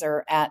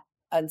raiser at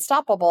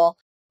Unstoppable,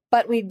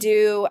 but we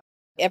do.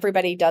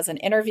 Everybody does an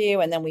interview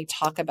and then we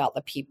talk about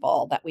the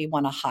people that we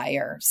want to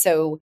hire.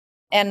 So,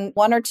 and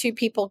 1 or 2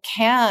 people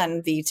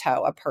can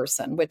veto a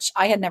person, which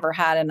I had never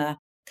had in a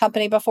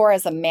company before.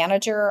 As a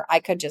manager, I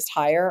could just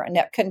hire, and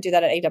I couldn't do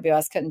that at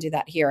AWS, couldn't do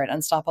that here at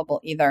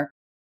Unstoppable either.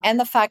 And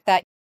the fact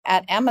that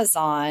at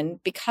Amazon,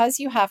 because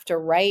you have to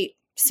write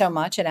so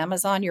much at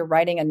Amazon, you're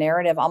writing a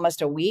narrative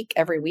almost a week,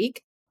 every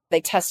week.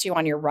 They test you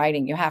on your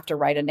writing. You have to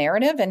write a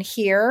narrative. And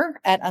here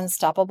at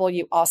Unstoppable,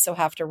 you also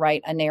have to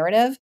write a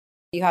narrative.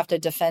 You have to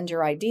defend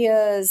your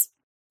ideas.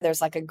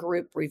 There's like a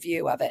group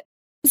review of it.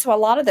 So a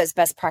lot of those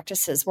best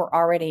practices were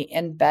already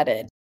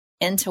embedded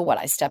into what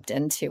I stepped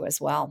into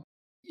as well.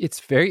 It's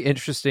very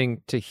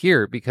interesting to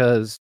hear,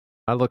 because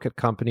I look at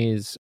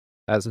companies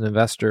as an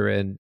investor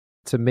and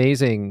it's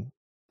amazing.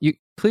 You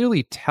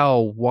clearly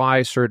tell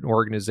why certain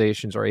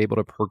organizations are able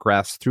to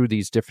progress through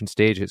these different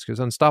stages, because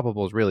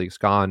Unstoppable has really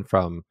gone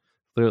from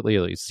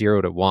literally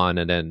 0 to 1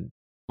 and then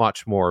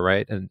much more,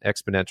 right? And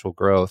exponential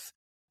growth.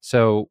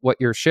 So what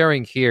you're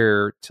sharing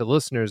here to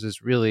listeners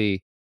is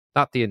really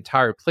not the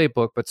entire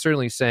playbook, but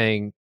certainly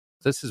saying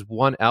this is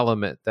one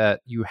element that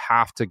you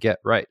have to get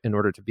right in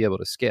order to be able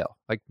to scale.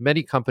 Like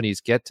many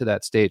companies get to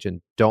that stage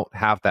and don't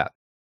have that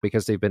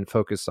because they've been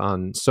focused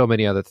on so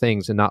many other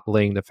things and not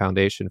laying the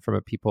foundation from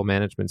a people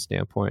management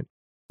standpoint.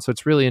 So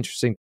it's really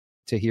interesting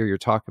to hear your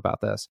talk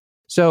about this.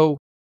 So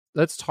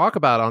let's talk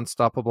about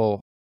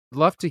Unstoppable. I'd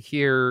love to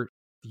hear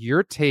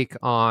your take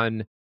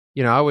on,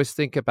 I always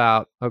think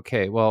about,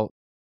 okay, well,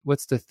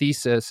 what's the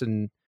thesis?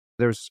 And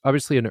there's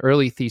obviously an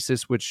early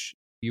thesis, which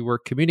you were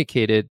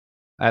communicated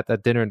at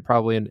that dinner and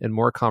probably in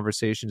more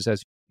conversations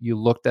as you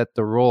looked at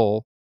the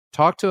role.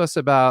 Talk to us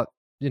about,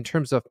 in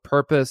terms of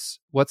purpose,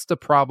 what's the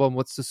problem,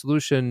 what's the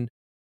solution,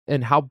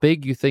 and how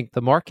big you think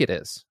the market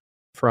is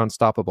for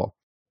Unstoppable.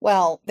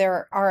 Well,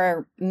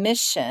 our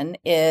mission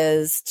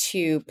is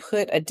to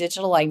put a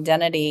digital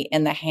identity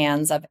in the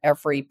hands of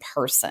every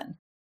person.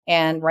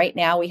 And right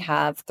now we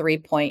have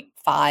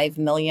 3.5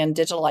 million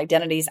digital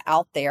identities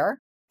out there.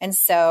 And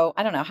so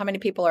I don't know how many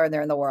people are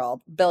there in the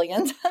world,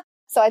 billions.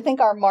 So I think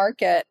our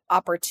market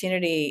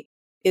opportunity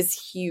is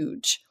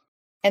huge.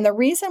 And the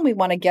reason we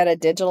want to get a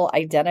digital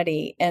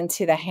identity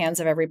into the hands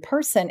of every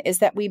person is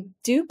that we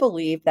do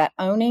believe that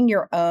owning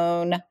your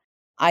own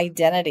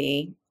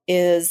identity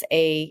is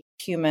a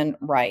human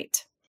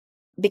right.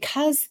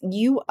 because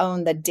you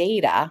own the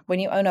data, when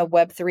you own a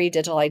Web3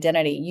 digital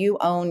identity, you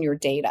own your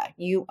data,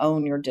 you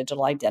own your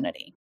digital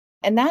identity.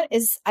 And that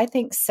is, I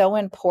think, so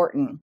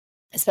important,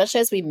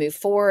 especially as we move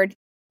forward.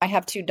 I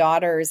have 2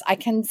 daughters. I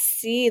can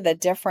see the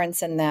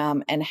difference in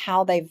them and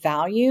how they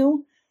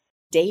value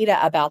data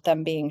about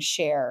them being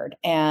shared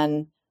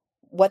and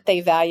what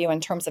they value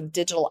in terms of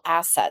digital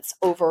assets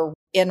over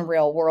in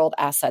real world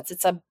assets.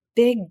 It's a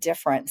big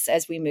difference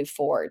as we move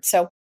forward.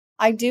 So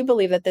I do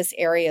believe that this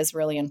area is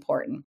really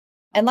important.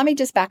 And let me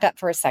just back up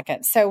for a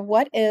second. So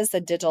what is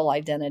a digital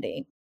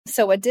identity?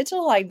 So a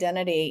digital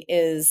identity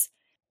is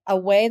a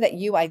way that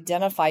you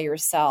identify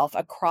yourself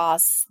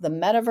across the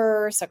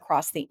metaverse,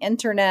 across the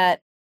internet,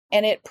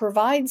 and it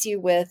provides you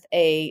with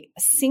a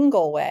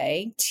single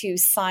way to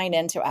sign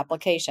into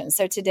applications.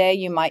 So today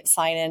you might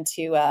sign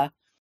into a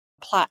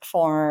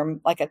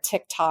platform like a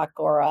TikTok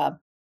or a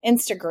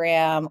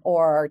Instagram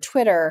or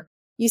Twitter.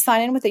 You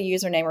sign in with a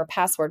username or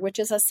password, which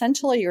is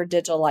essentially your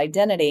digital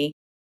identity.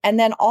 And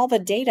then all the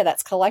data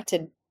that's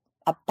collected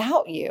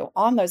about you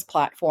on those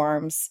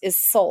platforms is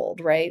sold,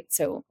 right?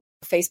 So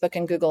Facebook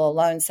and Google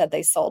alone said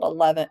they sold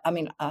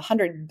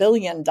 $100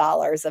 billion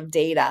of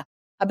data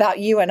about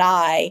you and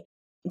I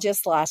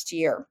just last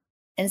year.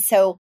 And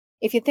so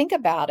if you think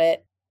about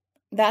it,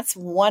 that's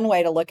one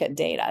way to look at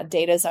data.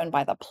 Data is owned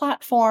by the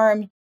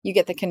platform. You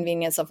get the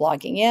convenience of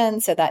logging in,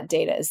 so that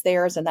data is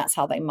theirs, and that's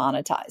how they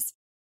monetize.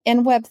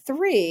 In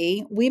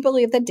Web3, we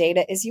believe the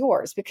data is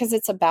yours because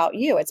it's about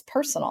you. It's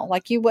personal.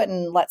 Like you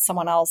wouldn't let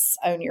someone else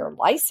own your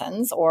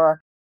license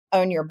or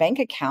own your bank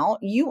account.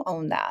 You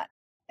own that.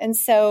 And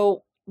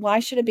so why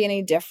should it be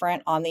any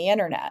different on the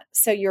internet?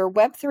 So your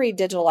Web3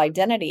 digital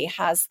identity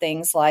has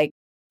things like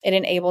it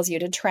enables you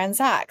to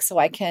transact. So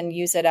I can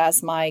use it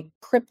as my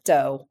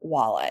crypto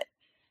wallet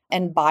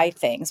and buy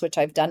things, which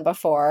I've done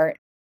before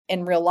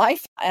in real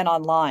life and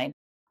online.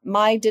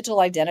 My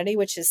digital identity,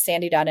 which is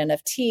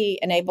Sandy.nft,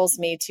 enables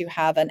me to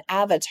have an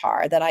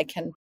avatar that I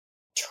can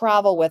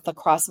travel with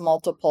across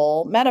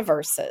multiple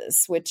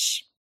metaverses,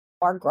 which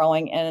are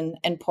growing in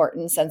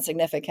importance and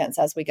significance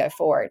as we go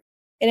forward.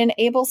 It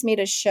enables me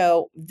to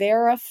show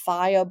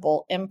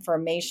verifiable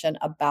information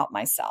about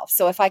myself.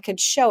 So if I could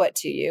show it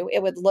to you,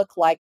 it would look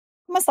like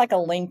almost like a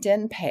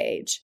LinkedIn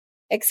page,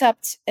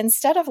 except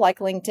instead of like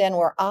LinkedIn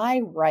where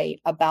I write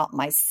about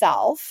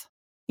myself,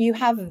 you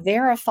have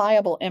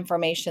verifiable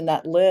information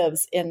that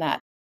lives in that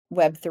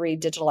Web3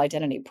 digital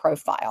identity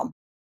profile.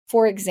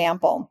 For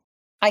example,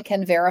 I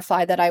can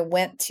verify that I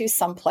went to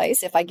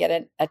someplace. If I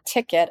get a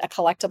ticket, a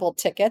collectible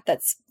ticket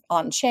that's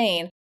on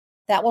chain,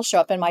 that will show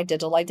up in my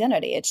digital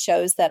identity. It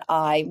shows that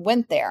I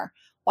went there.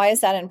 Why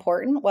is that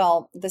important?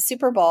 Well, the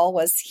Super Bowl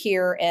was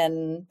here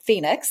in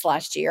Phoenix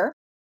last year,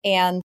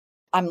 and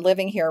I'm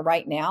living here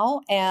right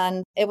now.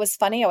 And it was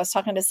funny. I was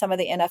talking to some of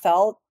the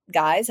NFL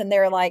guys, and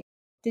they're like,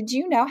 did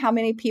you know how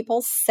many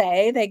people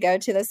say they go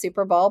to the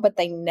Super Bowl, but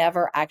they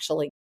never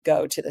actually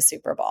go to the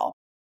Super Bowl?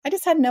 I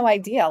just had no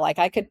idea. Like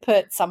I could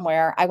put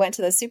somewhere, I went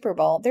to the Super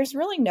Bowl. There's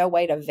really no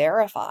way to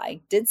verify.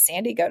 Did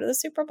Sandy go to the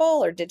Super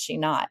Bowl or did she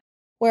not?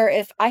 Where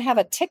if I have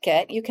a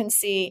ticket, you can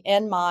see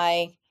in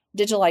my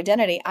digital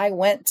identity, I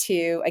went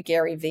to a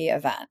Gary Vee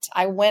event.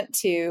 I went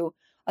to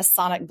a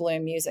Sonic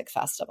Bloom music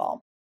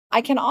festival.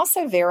 I can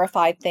also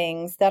verify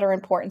things that are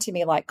important to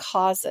me, like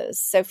causes.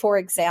 So for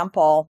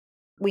example,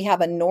 we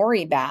have a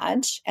Nori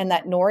badge, and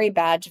that Nori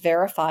badge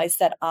verifies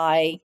that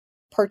I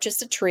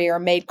purchased a tree or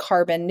made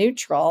carbon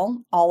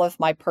neutral all of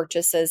my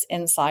purchases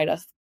inside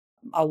of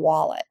a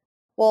wallet.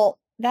 Well,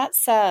 that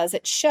says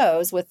it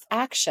shows with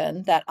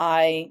action that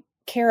I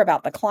care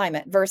about the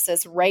climate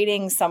versus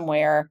writing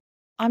somewhere,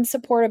 I'm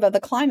supportive of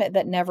the climate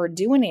that never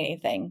doing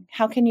anything.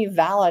 How can you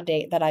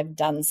validate that I've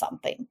done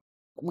something?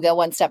 We'll go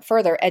one step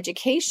further,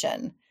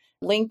 education.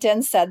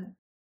 LinkedIn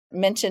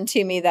mentioned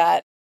to me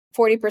that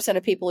 40%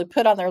 of people who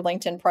put on their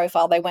LinkedIn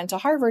profile they went to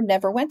Harvard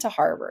never went to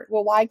Harvard.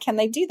 Well, why can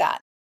they do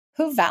that?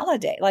 Who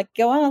validate? Like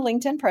go on a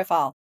LinkedIn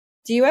profile.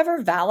 Do you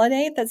ever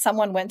validate that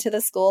someone went to the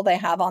school they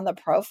have on the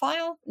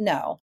profile?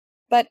 No.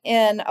 But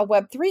in a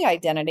Web3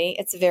 identity,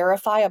 it's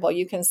verifiable.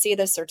 You can see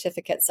the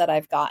certificates that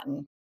I've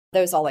gotten.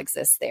 Those all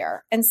exist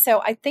there. And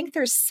so I think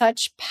there's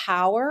such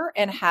power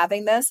in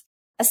having this,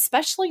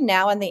 especially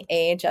now in the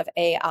age of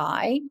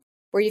AI,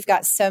 where you've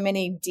got so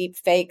many deep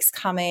fakes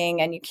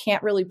coming and you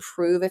can't really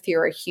prove if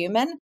you're a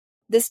human.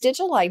 This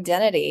digital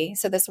identity,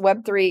 so this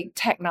Web3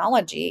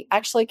 technology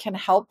actually can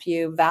help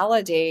you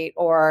validate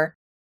or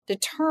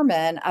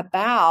determine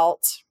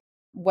about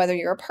whether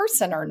you're a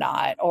person or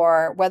not,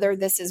 or whether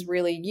this is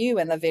really you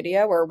in the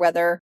video, or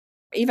whether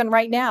even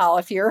right now,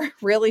 if you're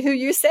really who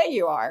you say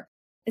you are.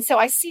 And so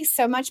I see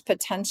so much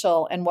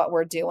potential in what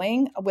we're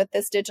doing with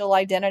this digital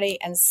identity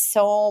and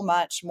so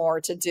much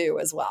more to do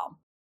as well.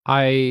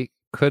 I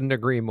couldn't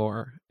agree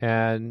more.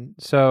 And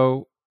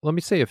so let me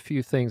say a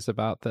few things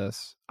about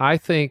this. I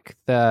think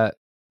that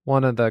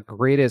one of the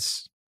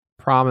greatest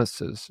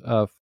promises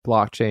of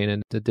blockchain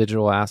and the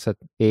digital asset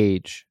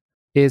age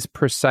is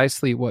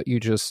precisely what you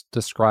just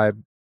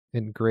described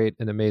in great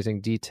and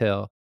amazing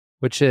detail,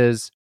 which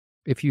is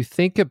if you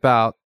think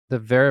about the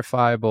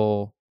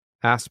verifiable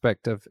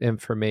aspect of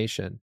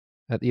information,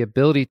 the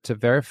ability to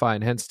verify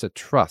and hence to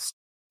trust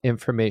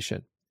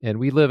information. And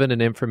we live in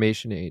an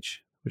information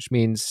age, which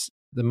means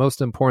the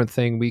most important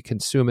thing we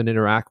consume and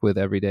interact with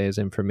every day is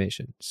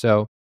information.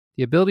 So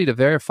the ability to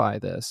verify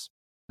this,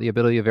 the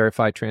ability to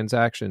verify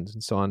transactions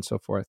and so on and so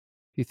forth.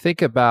 If you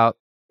think about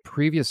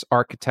previous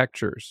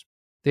architectures,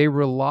 they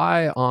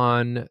rely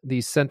on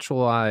these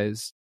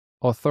centralized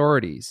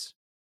authorities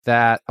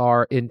that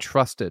are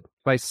entrusted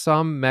by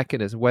some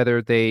mechanism,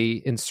 whether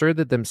they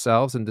inserted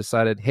themselves and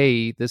decided,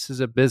 hey, this is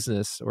a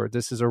business or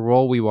this is a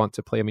role we want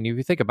to play. I mean, if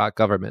you think about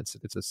governments,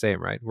 it's the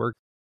same, right? We're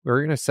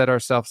going to set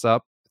ourselves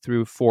up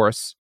through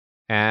force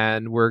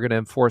and we're going to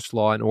enforce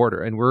law and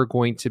order. And we're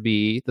going to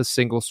be the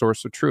single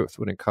source of truth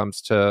when it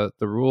comes to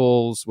the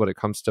rules, when it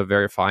comes to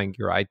verifying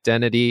your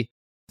identity,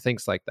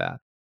 things like that.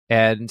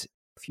 And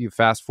if you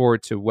fast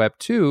forward to Web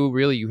 2,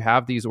 really you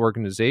have these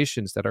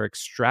organizations that are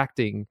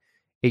extracting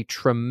a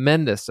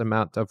tremendous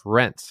amount of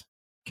rent,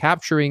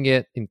 capturing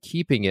it and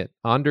keeping it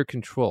under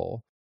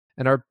control,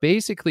 and are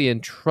basically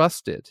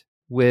entrusted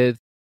with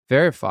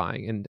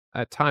verifying and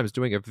at times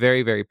doing a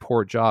very, very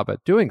poor job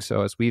at doing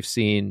so, as we've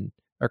seen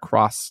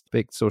across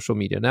big social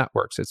media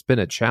networks. It's been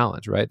a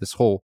challenge, right? This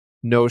whole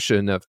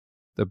notion of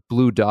the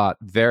blue dot,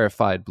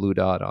 verified blue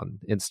dot on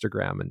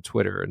Instagram and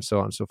Twitter and so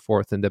on and so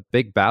forth, and the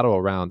big battle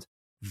around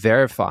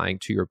verifying,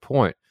 to your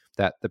point,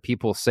 that the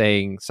people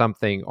saying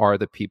something are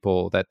the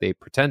people that they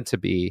pretend to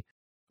be,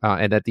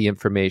 and that the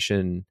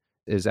information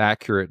is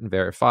accurate and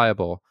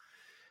verifiable.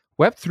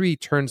 Web3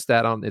 turns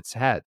that on its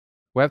head.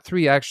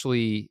 Web3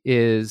 actually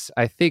is,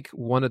 I think,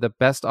 one of the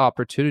best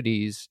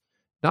opportunities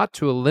not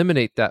to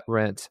eliminate that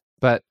rent,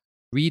 but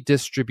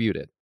redistribute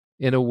it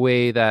in a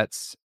way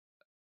that's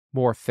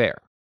more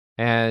fair.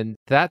 And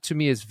that to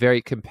me is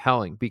very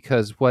compelling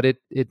because what it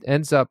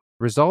ends up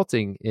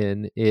resulting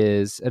in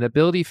is an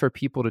ability for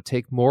people to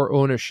take more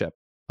ownership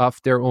of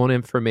their own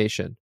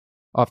information,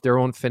 of their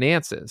own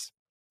finances,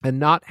 and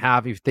not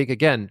have, you think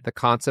again, the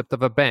concept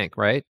of a bank,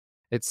 right?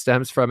 It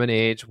stems from an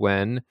age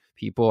when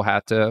people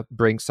had to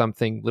bring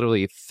something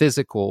literally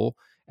physical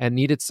and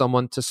needed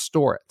someone to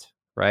store it,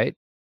 right?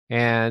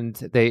 And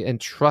they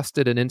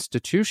entrusted an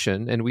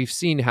institution, and we've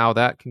seen how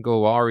that can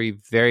go awry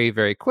very,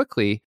 very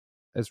quickly,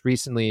 as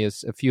recently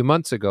as a few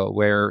months ago,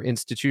 where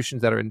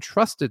institutions that are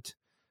entrusted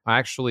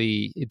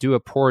actually do a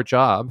poor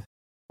job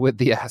with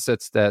the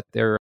assets that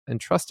they're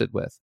entrusted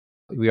with.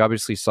 We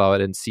obviously saw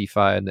it in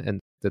CeFi and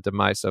the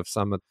demise of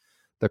some of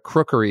the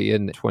crookery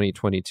in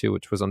 2022,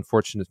 which was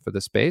unfortunate for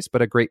the space,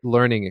 but a great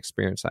learning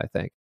experience, I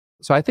think.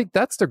 So I think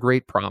that's the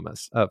great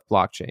promise of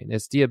blockchain.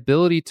 It's the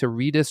ability to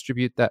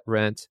redistribute that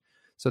rent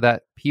so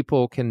that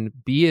people can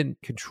be in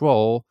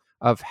control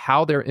of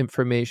how their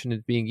information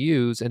is being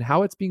used and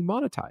how it's being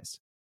monetized.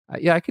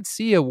 I could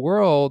see a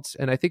world,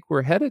 and I think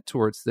we're headed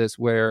towards this,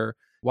 where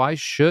why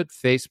should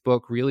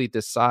Facebook really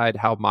decide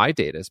how my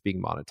data is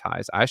being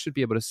monetized? I should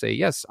be able to say,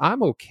 yes,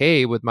 I'm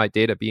okay with my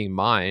data being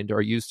mined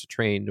or used to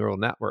train neural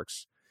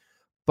networks,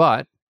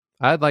 but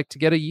I'd like to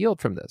get a yield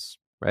from this,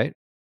 right?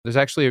 There's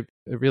actually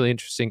a really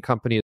interesting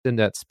company in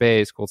that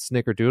space called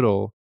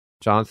Snickerdoodle.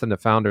 Jonathan, the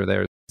founder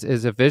there,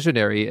 is a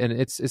visionary, and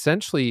it's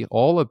essentially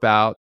all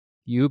about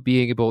you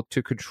being able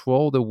to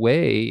control the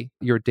way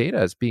your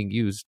data is being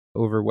used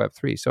over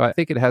Web3. So I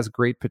think it has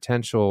great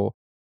potential.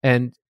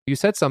 And you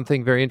said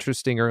something very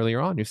interesting earlier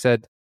on. You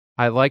said,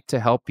 I like to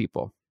help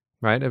people,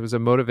 right? It was a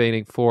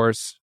motivating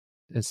force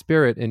and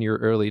spirit in your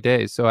early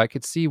days. So I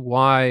could see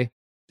why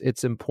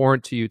it's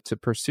important to you to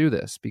pursue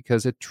this,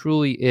 because it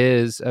truly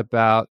is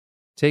about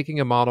taking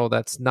a model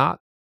that's not,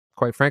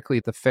 quite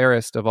frankly, the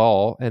fairest of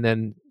all, and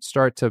then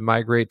start to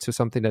migrate to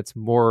something that's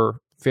more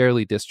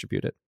fairly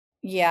distributed.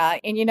 Yeah.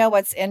 And you know,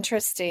 what's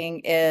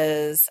interesting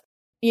is,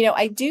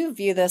 I do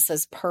view this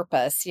as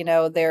purpose.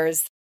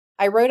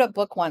 I wrote a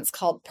book once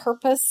called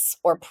Purpose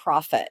or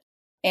Profit,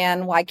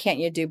 and why can't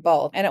you do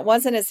both? And it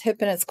wasn't as hip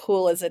and as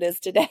cool as it is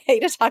today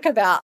to talk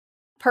about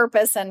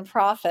purpose and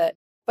profit,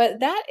 but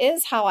that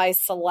is how I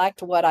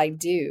select what I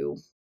do.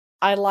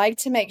 I like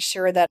to make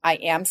sure that I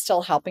am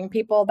still helping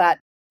people. That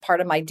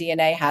part of my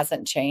DNA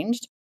hasn't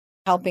changed,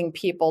 helping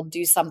people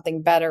do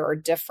something better or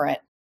different.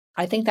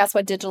 I think that's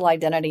what digital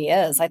identity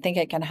is. I think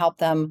it can help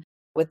them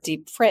with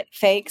deep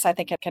fakes. I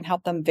think it can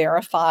help them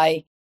verify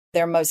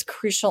their most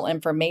crucial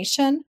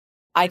information.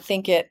 I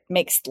think it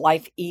makes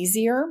life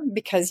easier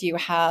because you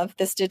have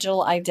this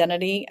digital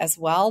identity as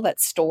well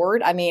that's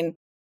stored. I mean,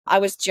 I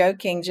was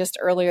joking just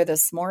earlier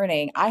this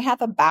morning. I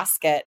have a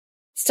basket,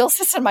 still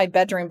sits in my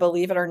bedroom,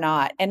 believe it or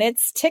not. And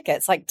it's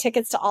tickets, like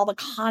tickets to all the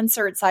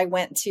concerts I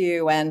went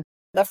to and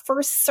the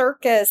first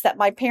circus that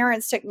my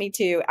parents took me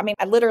to. I mean,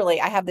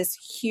 I have this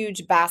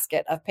huge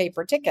basket of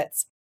paper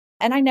tickets.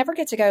 And I never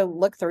get to go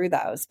look through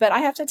those. But I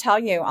have to tell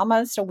you,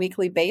 almost a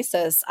weekly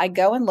basis, I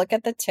go and look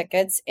at the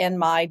tickets in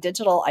my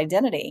digital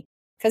identity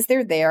because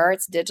they're there.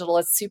 It's digital.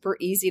 It's super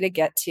easy to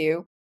get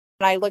to.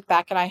 And I look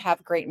back and I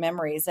have great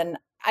memories. And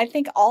I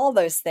think all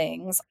those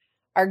things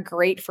are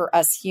great for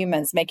us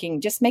humans,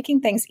 making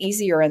things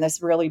easier in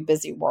this really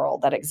busy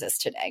world that exists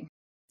today.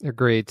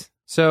 Agreed.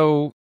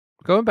 So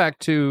going back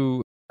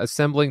to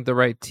assembling the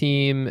right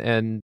team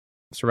and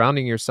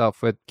surrounding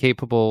yourself with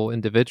capable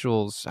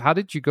individuals. How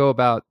did you go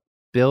about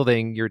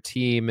building your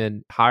team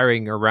and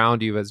hiring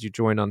around you as you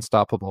joined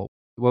Unstoppable?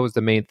 What was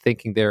the main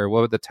thinking there?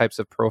 What were the types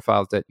of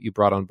profiles that you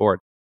brought on board?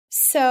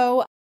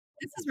 So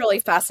this is really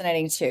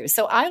fascinating too.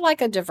 So I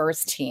like a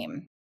diverse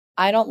team.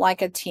 I don't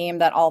like a team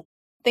that all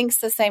thinks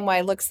the same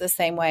way, looks the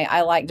same way.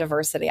 I like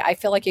diversity. I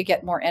feel like you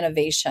get more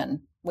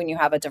innovation when you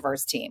have a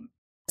diverse team.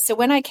 So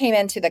when I came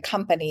into the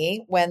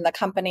company, when the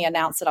company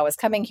announced that I was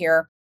coming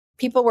here,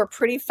 people were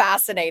pretty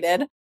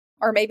fascinated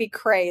or maybe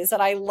crazed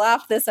that I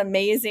left this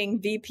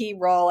amazing VP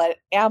role at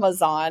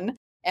Amazon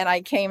and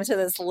I came to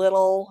this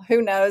little,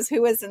 who knows,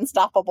 who is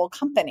unstoppable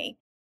company.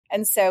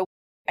 And so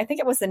I think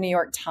it was the New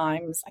York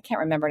Times. I can't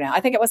remember now.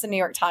 I think it was the New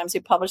York Times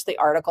who published the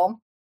article.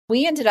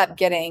 We ended up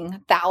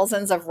getting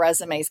thousands of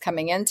resumes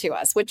coming into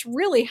us, which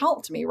really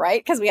helped me,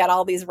 right? Because we had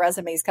all these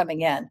resumes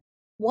coming in.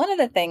 One of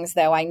the things,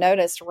 though, I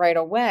noticed right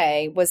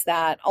away was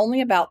that only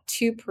about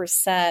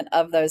 2%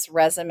 of those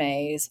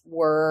resumes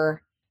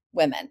were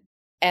women.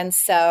 And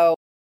so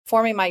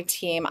forming my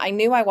team, I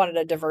knew I wanted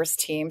a diverse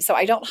team. So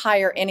I don't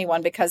hire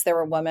anyone because they're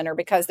a woman or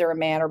because they're a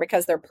man or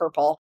because they're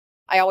purple.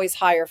 I always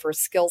hire for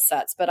skill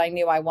sets, but I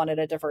knew I wanted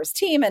a diverse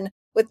team. And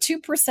with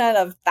 2%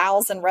 of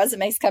 1,000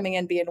 resumes coming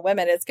in being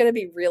women, it's going to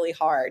be really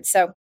hard.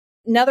 So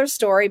another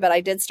story, but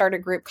I did start a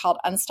group called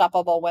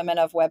Unstoppable Women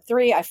of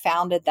Web3. I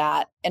founded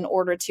that in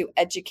order to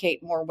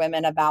educate more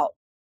women about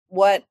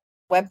what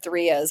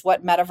Web3 is,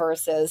 what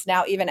metaverse is,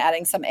 now even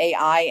adding some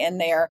AI in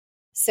there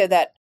so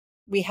that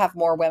we have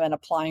more women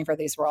applying for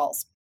these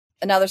roles.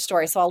 Another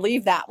story, so I'll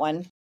leave that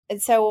one.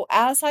 And so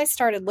as I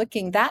started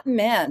looking, that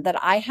meant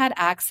that I had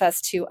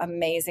access to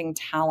amazing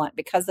talent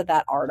because of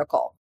that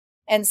article.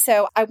 And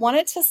so I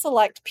wanted to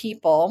select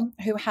people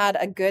who had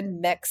a good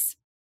mix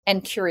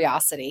and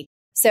curiosity.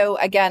 So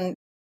again,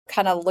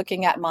 kind of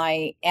looking at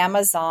my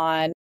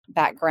Amazon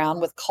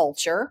background with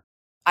culture,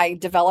 I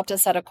developed a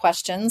set of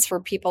questions for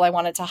people I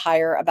wanted to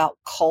hire about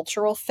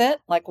cultural fit.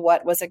 Like,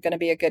 what was it going to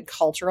be a good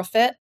cultural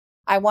fit?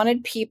 I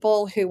wanted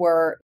people who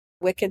were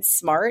wicked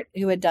smart,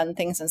 who had done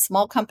things in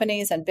small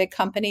companies and big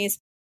companies.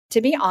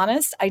 To be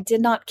honest, I did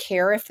not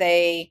care if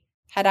they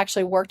had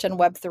actually worked in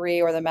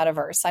Web3 or the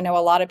metaverse. I know a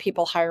lot of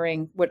people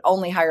hiring would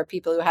only hire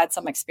people who had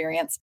some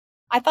experience.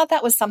 I thought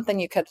that was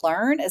something you could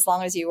learn as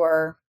long as you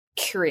were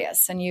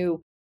curious and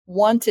you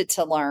wanted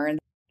to learn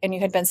and you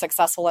had been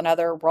successful in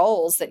other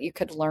roles, that you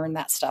could learn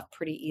that stuff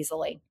pretty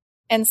easily.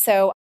 And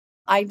so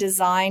I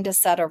designed a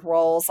set of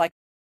roles. Like,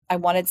 I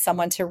wanted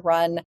someone to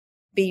run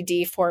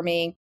BD for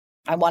me.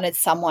 I wanted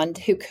someone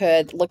who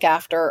could look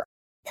after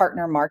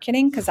partner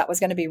marketing because that was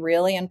going to be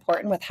really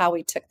important with how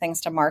we took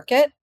things to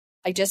market.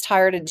 I just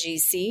hired a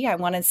GC. I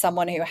wanted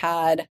someone who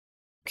had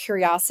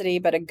curiosity,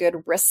 but a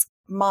good risk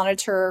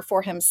monitor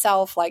for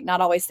himself, like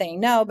not always saying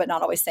no, but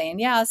not always saying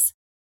yes.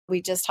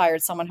 We just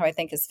hired someone who I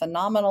think is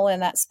phenomenal in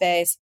that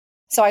space.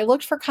 So I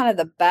looked for kind of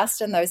the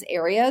best in those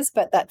areas,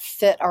 but that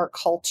fit our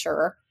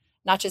culture,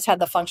 not just had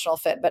the functional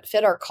fit, but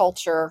fit our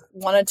culture,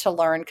 wanted to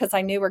learn because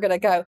I knew we're going to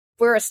go,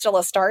 we're still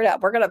a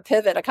startup. We're going to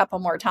pivot a couple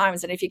more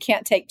times. And if you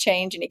can't take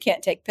change and you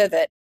can't take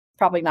pivot,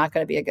 probably not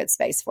going to be a good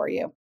space for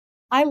you.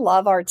 I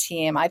love our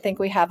team. I think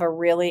we have a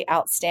really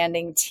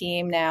outstanding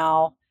team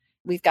now.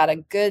 We've got a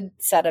good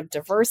set of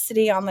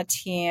diversity on the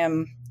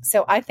team.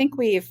 So I think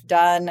we've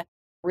done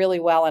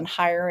really well in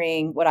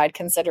hiring what I'd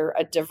consider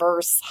a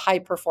diverse, high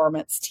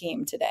performance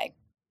team today.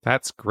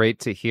 That's great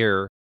to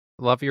hear.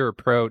 Love your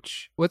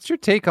approach. What's your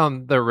take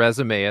on the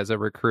resume as a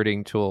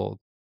recruiting tool?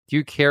 Do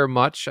you care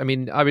much? I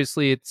mean,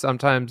 obviously, it's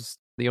sometimes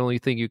the only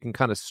thing you can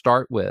kind of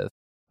start with.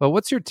 But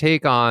what's your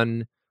take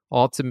on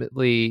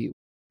ultimately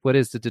what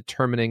is the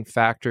determining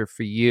factor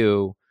for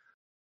you?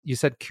 You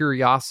said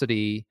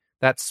curiosity,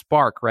 that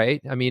spark,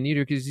 right? I mean,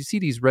 because you see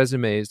these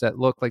resumes that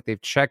look like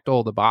they've checked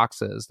all the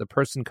boxes. The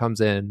person comes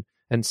in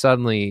and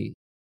suddenly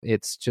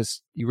it's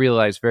just, you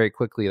realize very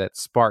quickly that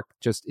spark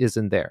just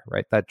isn't there,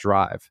 right? That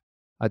drive.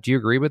 Do you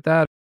agree with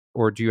that?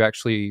 Or do you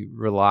actually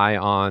rely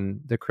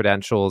on the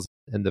credentials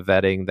and the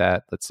vetting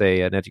that, let's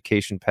say, an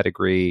education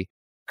pedigree,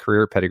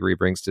 career pedigree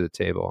brings to the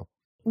table?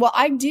 Well,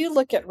 I do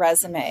look at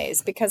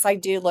resumes because I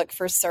do look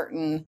for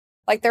certain,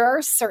 like there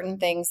are certain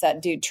things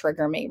that do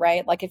trigger me,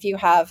 right? Like if you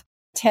have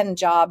 10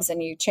 jobs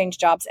and you change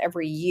jobs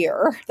every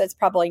year, that's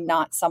probably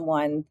not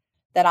someone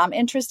that I'm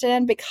interested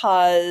in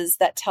because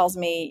that tells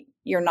me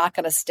you're not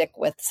going to stick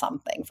with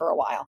something for a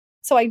while.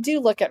 So I do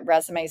look at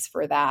resumes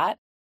for that.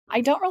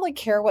 I don't really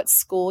care what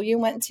school you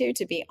went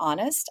to be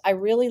honest. I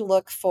really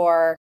look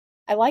for,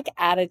 I like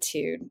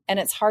attitude, and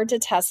it's hard to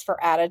test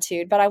for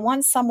attitude, but I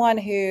want someone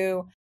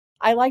who,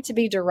 I like to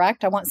be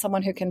direct. I want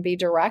someone who can be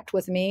direct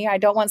with me. I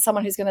don't want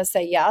someone who's going to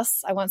say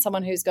yes. I want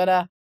someone who's going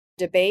to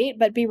debate,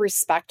 but be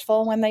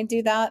respectful when they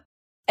do that.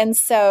 And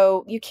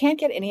so you can't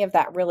get any of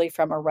that really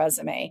from a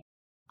resume.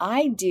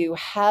 I do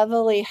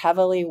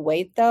heavily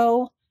weight,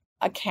 though,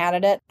 a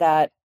candidate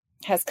that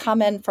has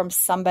come in from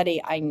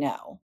somebody I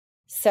know.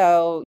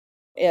 So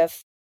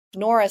if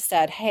Nora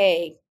said,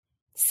 hey,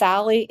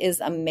 Sally is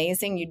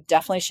amazing. You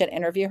definitely should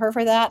interview her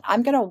for that.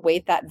 I'm going to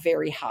weight that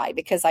very high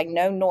because I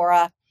know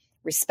Nora,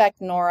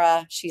 respect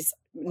Nora.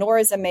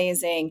 Nora's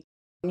amazing.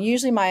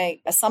 Usually my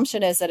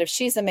assumption is that if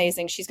she's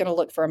amazing, she's going to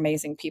look for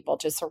amazing people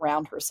to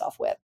surround herself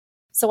with.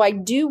 So I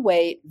do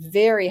weight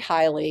very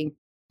highly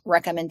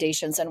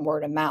recommendations and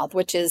word of mouth,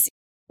 which is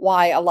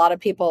why a lot of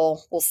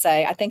people will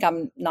say, I think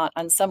I'm not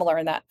unsimilar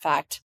in that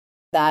fact,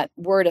 that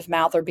word of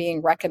mouth or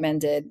being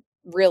recommended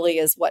really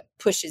is what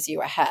pushes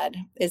you ahead,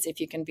 is if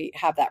you can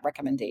have that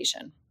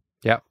recommendation.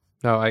 Yeah,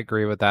 no, I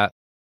agree with that.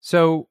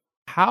 So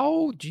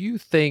how do you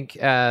think,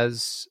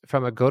 as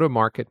from a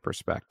go-to-market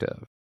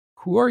perspective,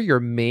 who are your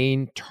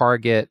main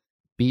target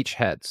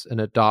beachheads and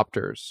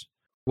adopters?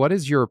 What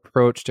is your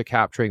approach to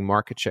capturing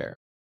market share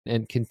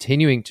and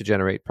continuing to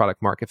generate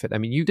product market fit? I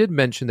mean, you did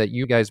mention that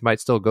you guys might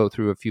still go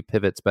through a few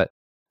pivots, but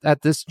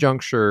at this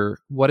juncture,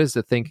 what is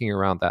the thinking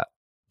around that?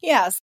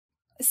 Yes.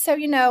 So,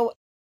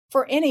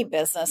 for any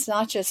business,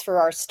 not just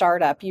for our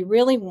startup, you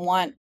really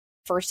want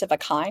first of a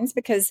kinds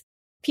because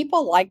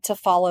people like to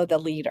follow the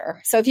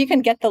leader. So if you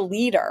can get the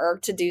leader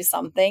to do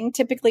something,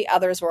 typically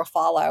others will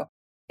follow.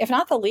 If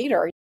not the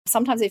leader,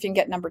 sometimes if you can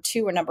get number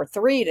 2 or number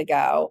 3 to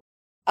go,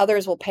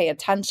 others will pay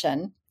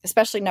attention,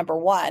 especially number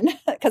 1,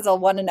 because they'll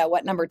want to know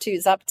what number 2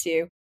 is up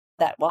to.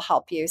 That will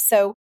help you.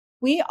 So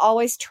we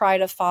always try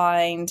to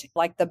find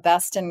like the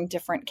best in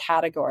different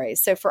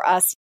categories. So for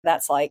us,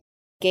 that's like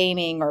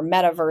gaming or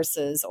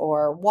metaverses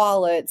or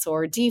wallets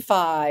or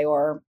DeFi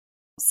or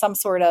some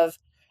sort of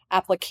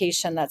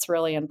application that's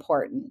really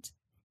important.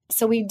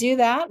 So we do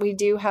that. We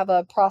do have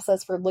a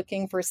process for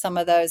looking for some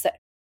of those.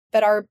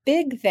 But our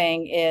big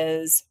thing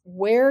is,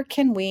 where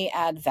can we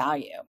add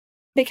value?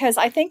 Because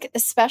I think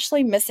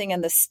especially missing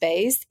in the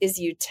space is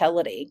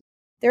utility.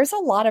 There's a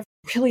lot of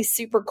really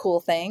super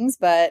cool things,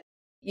 but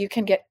you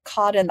can get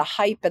caught in the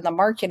hype and the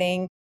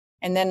marketing.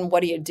 And then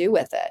what do you do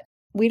with it?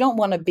 We don't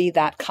want to be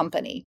that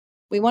company.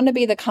 We want to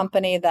be the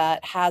company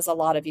that has a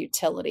lot of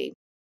utility.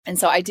 And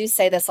so I do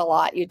say this a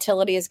lot.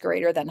 Utility is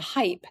greater than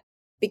hype,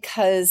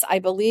 because I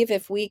believe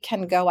if we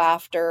can go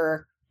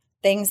after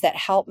things that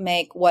help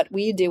make what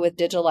we do with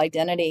digital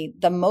identity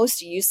the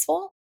most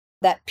useful,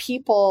 that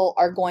people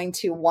are going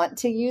to want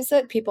to use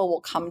it, people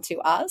will come to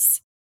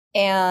us,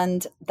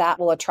 and that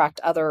will attract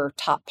other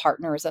top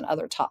partners and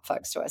other top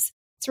folks to us.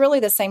 It's really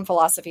the same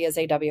philosophy as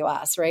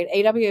AWS, right?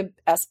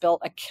 AWS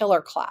built a killer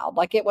cloud.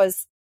 Like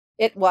is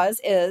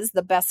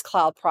the best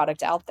cloud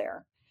product out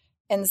there.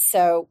 And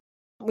so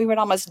we would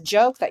almost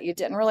joke that you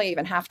didn't really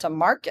even have to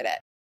market it,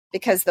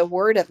 because the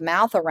word of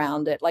mouth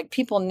around it, like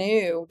people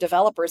knew,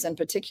 developers in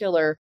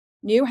particular,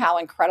 knew how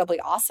incredibly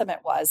awesome it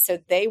was. So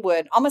they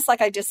would, almost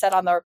like I just said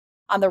on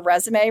the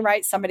resume,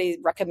 right? Somebody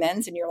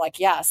recommends and you're like,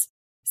 yes.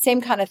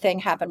 Same kind of thing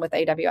happened with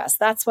AWS.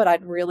 That's what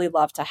I'd really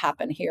love to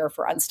happen here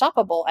for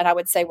Unstoppable. And I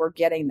would say we're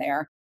getting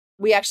there.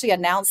 We actually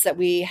announced that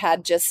we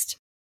had just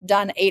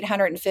done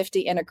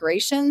 850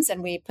 integrations,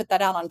 and we put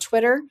that out on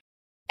Twitter.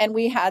 And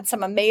we had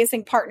some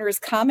amazing partners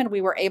come, and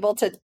we were able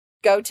to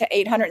go to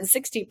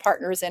 860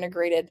 partners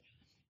integrated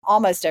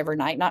almost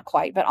overnight, not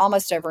quite, but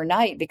almost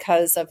overnight,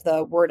 because of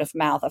the word of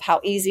mouth of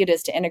how easy it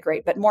is to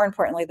integrate, but more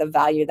importantly, the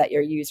value that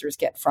your users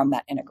get from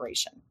that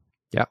integration.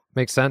 Yeah,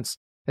 makes sense.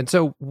 And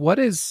so what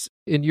is,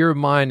 in your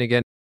mind,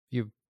 again,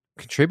 you've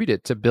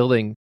contributed to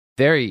building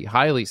very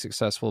highly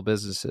successful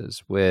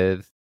businesses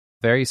with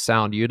very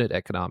sound unit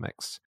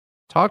economics.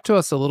 Talk to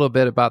us a little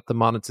bit about the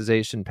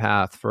monetization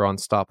path for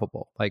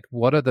Unstoppable. Like,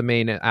 what are the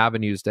main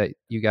avenues that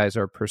you guys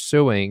are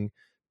pursuing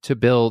to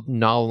build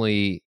not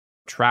only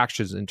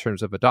tractions in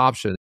terms of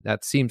adoption,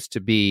 that seems to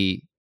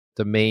be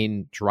the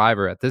main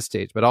driver at this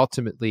stage, but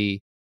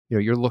ultimately,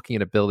 you're looking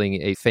at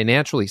building a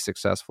financially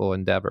successful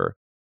endeavor,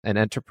 an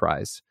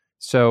enterprise.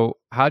 So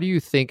how do you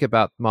think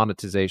about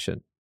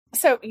monetization?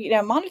 So,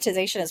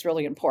 monetization is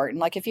really important.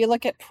 Like if you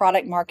look at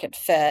product market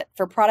fit,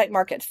 for product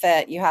market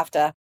fit, you have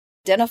to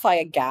identify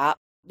a gap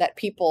that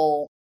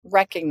people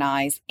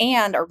recognize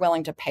and are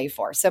willing to pay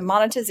for. So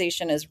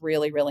monetization is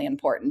really, really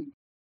important.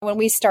 When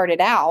we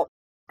started out,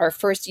 our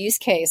first use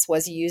case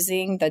was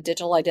using the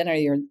digital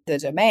identity or the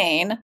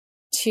domain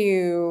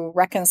to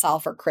reconcile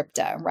for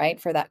crypto,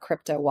 right? For that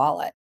crypto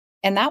wallet.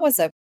 And that was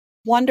a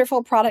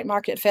wonderful product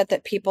market fit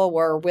that people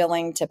were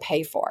willing to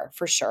pay for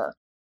sure.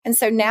 And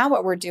so now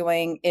what we're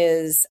doing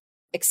is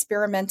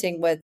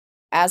experimenting with,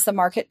 as the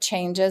market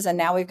changes, and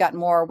now we've got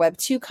more Web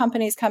 2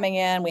 companies coming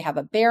in, we have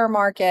a bear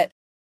market.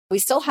 We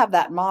still have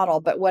that model,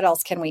 but what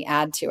else can we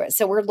add to it?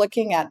 So we're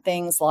looking at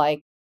things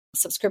like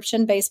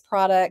subscription-based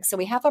products. So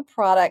we have a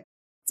product,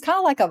 it's kind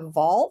of like a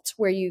vault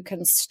where you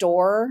can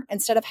store,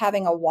 instead of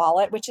having a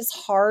wallet, which is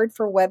hard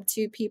for Web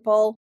 2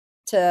 people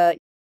to,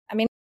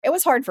 it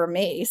was hard for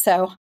me.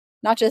 So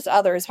not just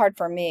others, hard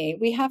for me.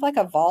 We have like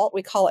a vault,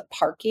 we call it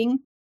parking,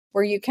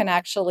 where you can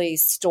actually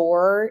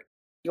store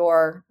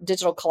your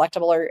digital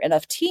collectible or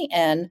NFT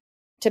in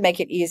to make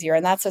it easier.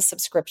 And that's a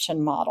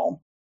subscription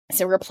model.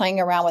 So we're playing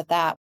around with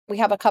that. We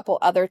have a couple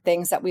other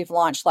things that we've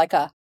launched, like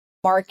a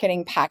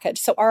marketing package.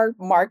 So our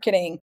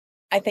marketing,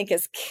 I think,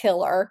 is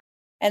killer.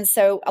 And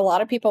so a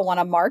lot of people want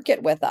to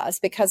market with us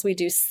because we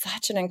do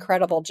such an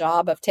incredible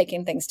job of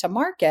taking things to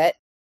market.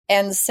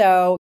 And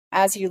so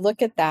as you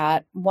look at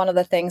that, one of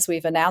the things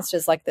we've announced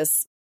is like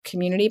this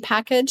community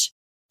package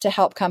to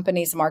help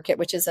companies market,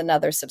 which is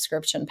another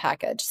subscription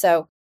package.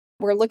 So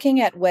we're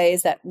looking at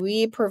ways that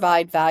we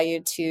provide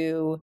value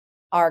to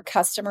our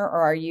customer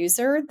or our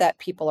user that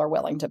people are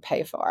willing to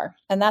pay for.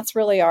 And that's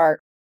really our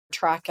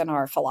track and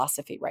our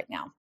philosophy right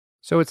now.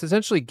 So it's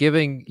essentially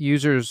giving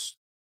users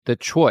the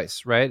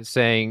choice, right?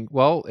 Saying,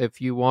 well, if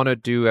you want to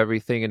do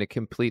everything in a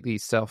completely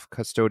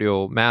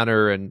self-custodial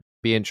manner and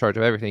be in charge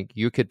of everything,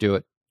 you could do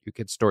it. You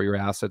could store your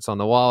assets on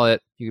the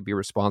wallet. You could be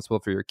responsible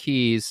for your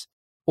keys.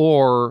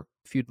 Or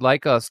if you'd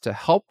like us to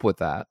help with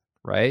that,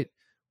 right,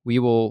 we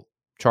will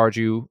charge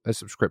you a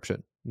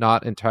subscription.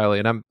 Not entirely.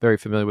 And I'm very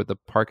familiar with the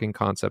parking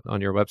concept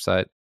on your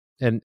website,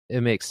 and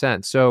it makes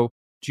sense. So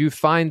do you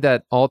find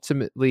that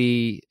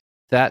ultimately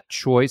that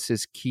choice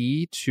is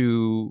key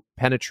to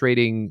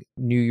penetrating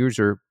new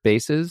user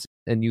bases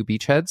and new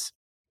beachheads?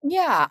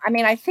 Yeah. I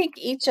mean, I think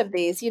each of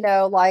these,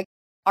 like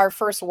our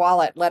first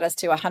wallet led us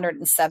to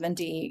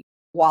 170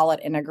 wallet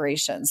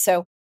integrations.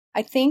 So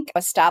I think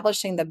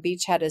establishing the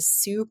beachhead is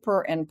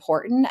super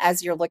important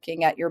as you're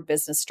looking at your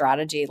business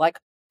strategy. Like,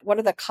 what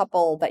are the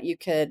couple that you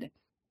could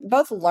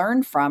both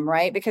learn from,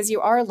 right? Because you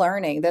are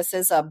learning. This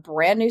is a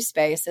brand new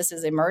space. This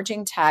is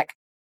emerging tech.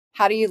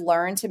 How do you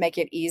learn to make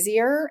it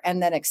easier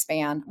and then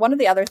expand? One of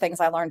the other things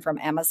I learned from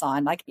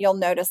Amazon, like you'll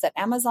notice that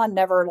Amazon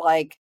never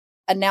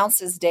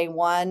announces day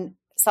one,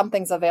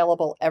 something's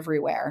available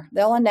everywhere.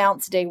 They'll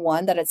announce day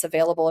one that it's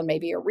available in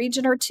maybe a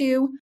region or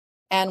two.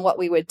 And what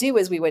we would do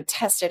is we would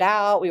test it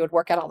out. We would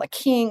work out all the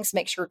kinks,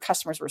 make sure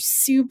customers were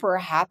super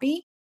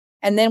happy.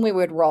 And then we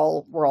would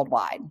roll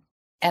worldwide.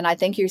 And I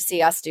think you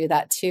see us do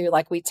that too.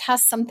 Like we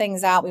test some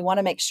things out. We want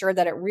to make sure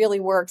that it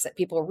really works, that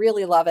people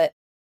really love it,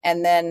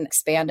 and then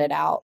expand it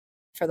out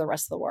for the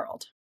rest of the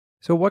world.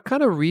 So what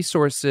kind of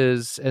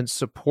resources and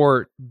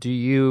support do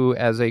you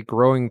as a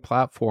growing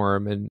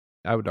platform, and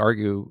I would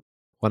argue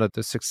one of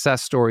the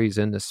success stories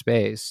in the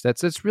space,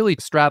 it's really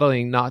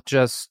straddling not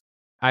just,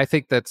 I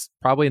think that's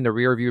probably in the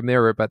rearview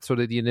mirror, but sort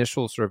of the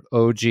initial sort of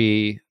OG,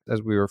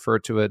 as we refer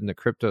to it in the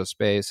crypto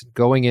space,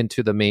 going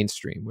into the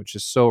mainstream, which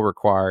is so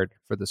required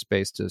for the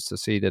space to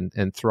succeed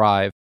and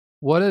thrive.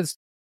 What is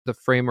the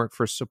framework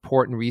for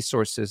support and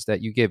resources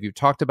that you give? You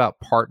talked about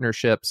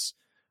partnerships.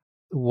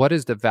 What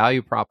is the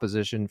value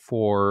proposition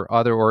for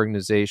other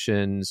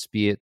organizations,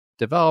 be it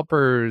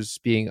developers,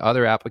 being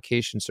other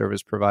application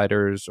service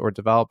providers or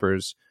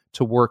developers,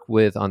 to work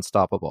with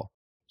Unstoppable?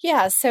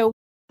 Yeah. So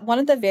one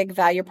of the big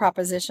value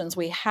propositions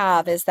we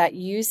have is that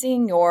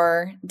using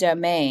your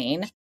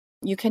domain,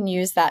 you can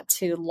use that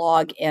to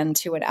log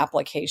into an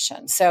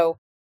application. So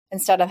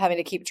instead of having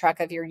to keep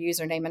track of your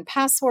username and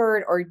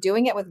password or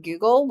doing it with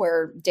Google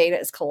where data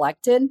is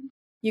collected,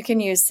 you can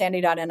use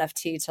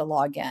Sandy.nft to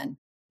log in.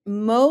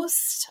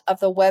 Most of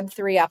the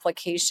Web3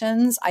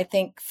 applications, I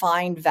think,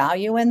 find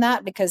value in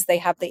that because they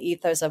have the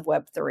ethos of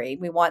Web3.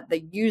 We want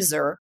the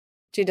user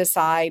to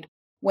decide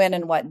when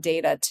and what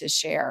data to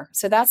share.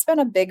 So that's been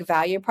a big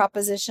value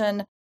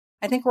proposition.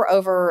 I think we're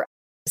over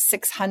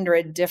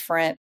 600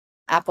 different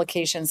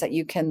applications that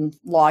you can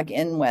log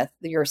in with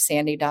your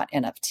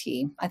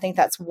Sandy.nft. I think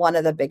that's one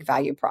of the big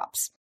value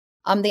props.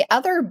 The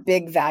other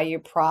big value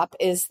prop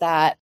is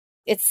that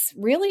it's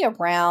really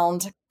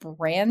around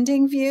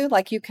branding view.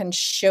 Like you can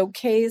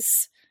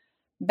showcase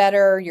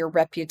better your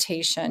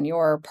reputation,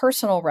 your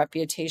personal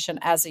reputation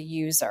as a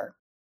user.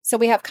 So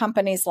we have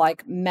companies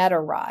like Meta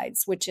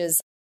Rides, which is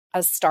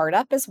a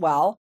startup as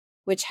well,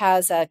 which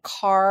has a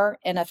car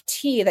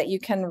NFT that you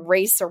can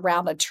race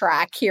around a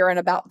track here in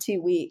about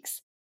 2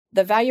 weeks.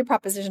 The value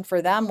proposition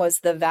for them was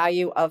the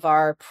value of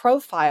our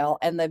profile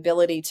and the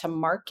ability to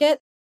market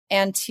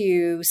and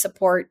to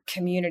support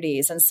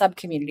communities and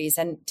sub-communities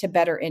and to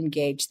better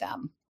engage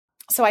them.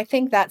 So I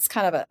think that's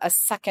kind of a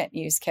second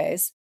use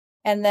case.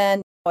 And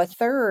then a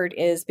third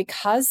is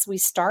because we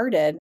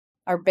started,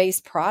 our base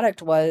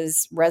product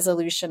was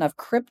resolution of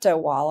crypto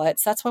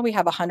wallets. That's why we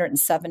have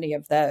 170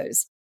 of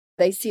those.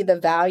 They see the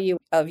value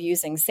of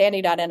using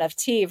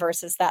Sandy.nft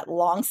versus that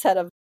long set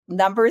of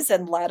numbers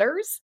and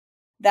letters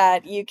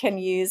that you can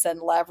use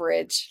and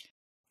leverage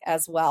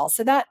as well.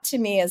 So that to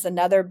me is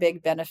another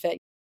big benefit.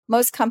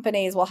 Most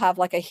companies will have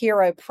like a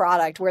hero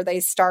product where they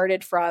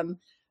started from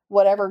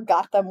whatever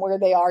got them where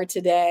they are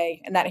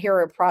today. And that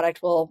hero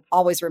product will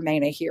always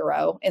remain a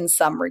hero in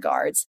some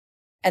regards.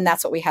 And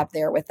that's what we have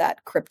there with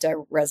that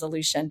crypto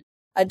resolution.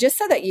 Just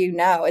so that you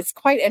know, it's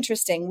quite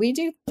interesting. We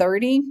do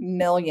 30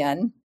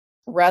 million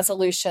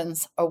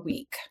resolutions a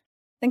week.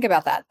 Think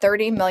about that.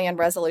 30 million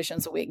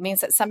resolutions a week means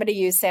that somebody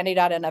used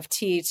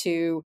Sandy.nft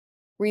to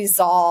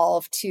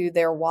resolve to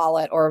their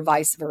wallet or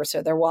vice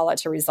versa, their wallet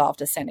to resolve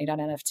to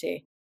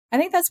Sandy.nft. I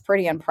think that's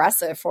pretty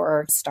impressive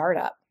for a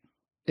startup.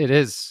 It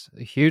is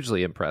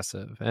hugely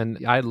impressive.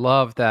 And I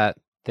love that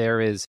there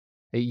is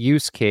a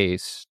use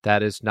case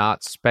that is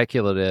not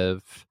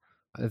speculative,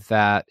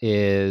 that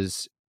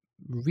is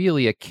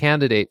really a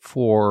candidate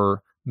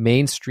for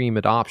mainstream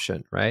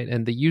adoption, right?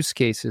 And the use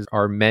cases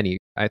are many.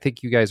 I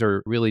think you guys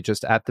are really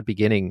just at the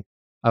beginning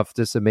of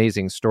this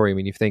amazing story. I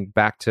mean, you think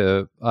back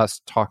to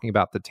us talking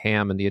about the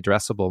TAM and the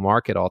addressable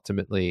market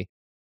ultimately,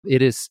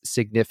 it is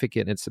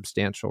significant and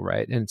substantial,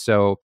 right? And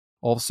so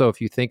also if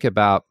you think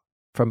about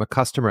from a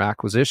customer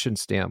acquisition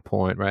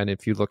standpoint, right? And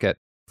if you look at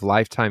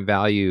lifetime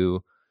value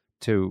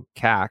to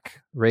CAC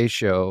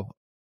ratio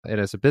and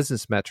as a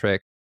business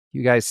metric,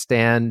 you guys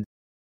stand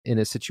in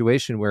a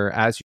situation where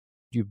as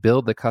you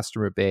build the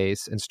customer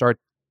base and start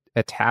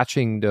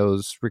attaching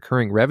those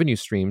recurring revenue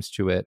streams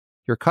to it,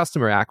 your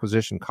customer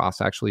acquisition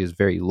cost actually is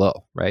very low,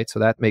 right? So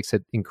that makes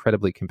it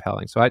incredibly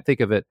compelling. So I think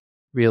of it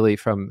really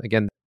from,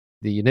 again,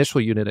 the initial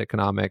unit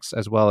economics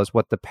as well as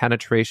what the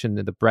penetration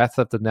and the breadth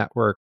of the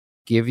network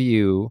give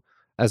you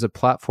as a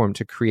platform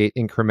to create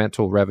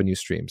incremental revenue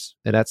streams.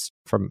 And that's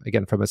from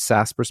a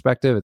SaaS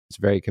perspective, it's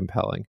very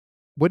compelling.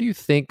 What do you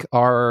think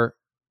are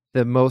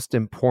the most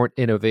important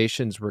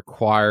innovations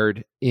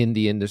required in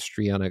the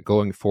industry on a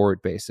going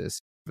forward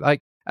basis?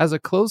 Like as a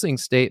closing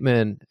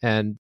statement,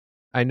 and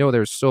I know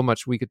there's so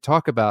much we could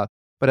talk about,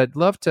 but I'd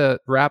love to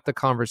wrap the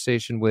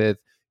conversation with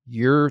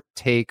your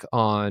take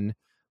on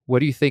what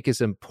do you think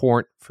is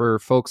important for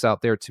folks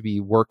out there to be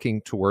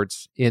working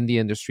towards in the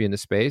industry, in the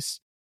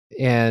space?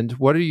 And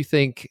what do you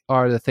think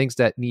are the things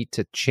that need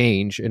to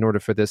change in order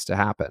for this to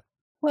happen?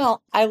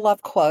 Well, I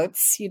love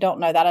quotes. You don't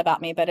know that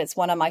about me, but it's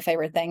one of my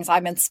favorite things.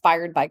 I'm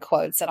inspired by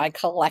quotes and I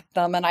collect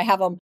them and I have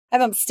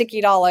them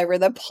stickied all over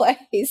the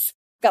place.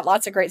 Got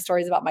lots of great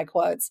stories about my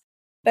quotes.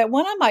 But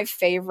one of my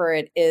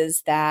favorite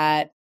is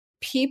that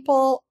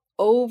people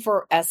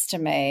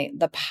overestimate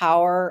the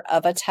power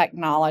of a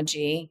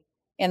technology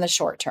in the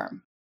short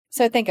term.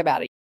 So think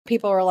about it.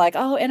 People are like,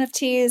 oh,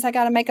 NFTs, I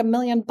got to make $1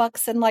 million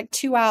in like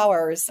 2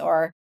 hours,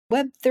 or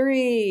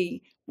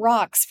Web3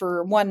 rocks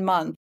for 1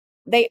 month.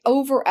 They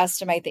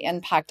overestimate the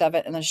impact of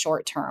it in the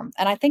short term.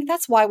 And I think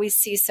that's why we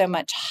see so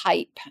much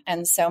hype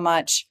and so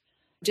much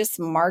just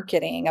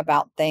marketing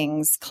about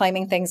things,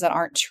 claiming things that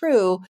aren't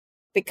true,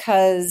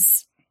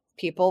 because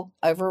people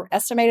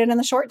overestimate it in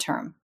the short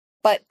term.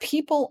 But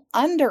people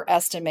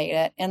underestimate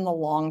it in the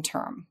long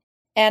term.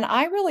 And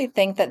I really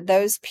think that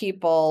those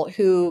people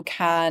who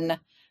can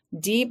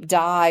deep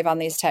dive on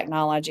these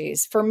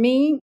technologies, for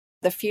me,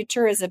 the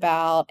future is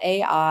about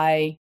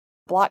AI,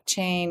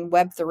 blockchain,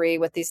 Web3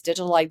 with these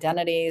digital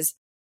identities,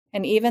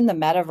 and even the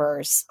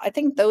metaverse. I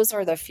think those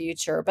are the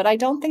future, but I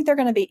don't think they're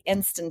going to be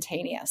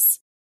instantaneous.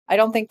 I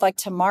don't think like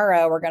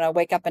tomorrow we're going to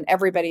wake up and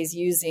everybody's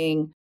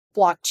using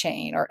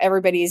blockchain or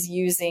everybody's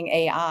using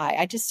AI.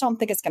 I just don't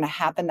think it's going to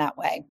happen that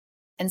way.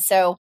 And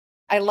so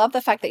I love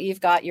the fact that you've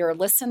got your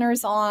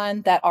listeners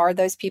on that are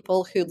those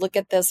people who look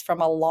at this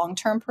from a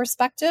long-term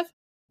perspective,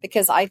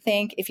 because I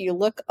think if you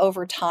look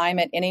over time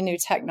at any new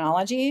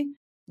technology,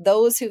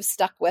 those who've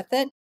stuck with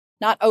it,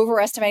 not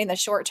overestimating the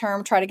short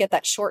term, try to get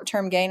that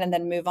short-term gain and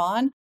then move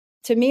on.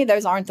 To me,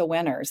 those aren't the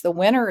winners. The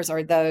winners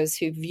are those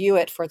who view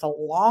it for the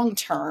long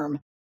term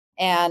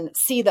and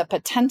see the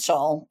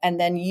potential and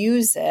then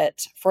use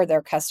it for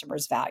their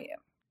customers' value.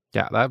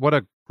 Yeah, what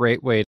a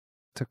great way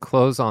to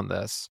close on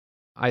this.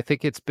 I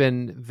think it's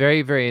been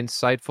very, very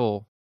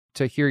insightful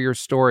to hear your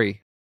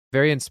story.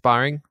 Very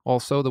inspiring.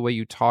 Also, the way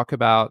you talk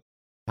about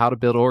how to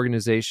build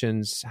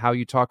organizations, how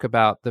you talk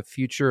about the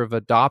future of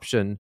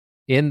adoption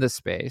in the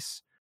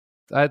space.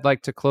 I'd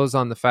like to close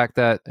on the fact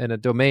that in a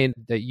domain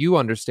that you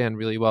understand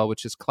really well,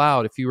 which is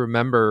cloud, if you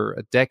remember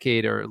a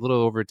decade or a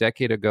little over a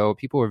decade ago,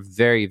 people were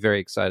very, very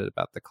excited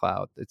about the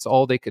cloud. It's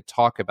all they could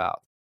talk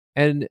about.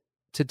 And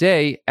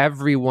today,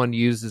 everyone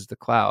uses the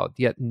cloud,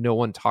 yet no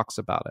one talks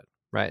about it,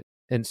 right?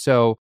 And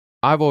so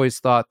I've always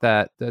thought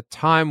that the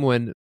time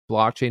when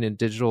blockchain and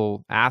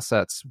digital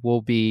assets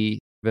will be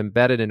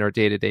embedded in our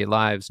day-to-day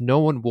lives, no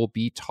one will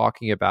be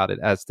talking about it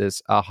as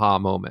this aha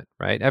moment,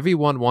 right?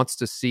 Everyone wants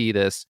to see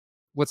this,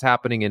 what's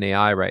happening in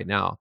AI right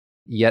now,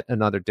 yet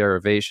another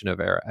derivation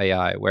of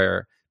AI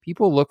where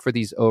people look for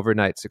these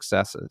overnight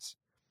successes.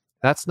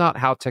 That's not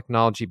how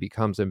technology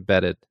becomes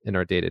embedded in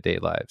our day-to-day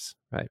lives,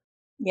 right?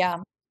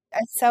 Yeah,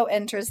 it's so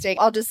interesting.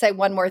 I'll just say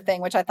one more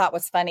thing, which I thought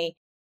was funny.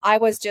 I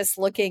was just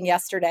looking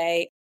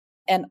yesterday,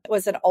 and it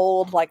was an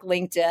old like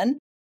LinkedIn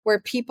where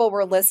people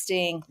were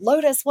listing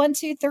Lotus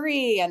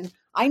 123 and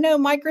I know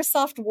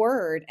Microsoft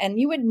Word, and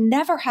you would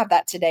never have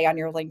that today on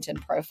your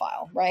LinkedIn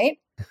profile, right?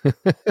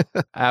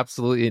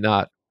 Absolutely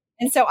not.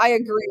 And so I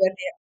agree with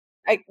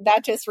you.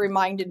 That just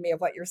reminded me of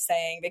what you're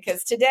saying,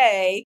 because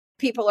today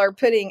people are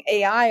putting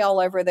AI all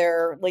over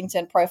their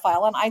LinkedIn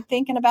profile. And I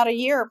think in about a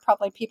year,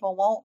 probably people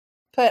won't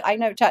put, I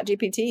know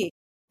ChatGPT,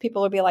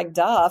 people will be like,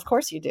 duh, of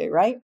course you do,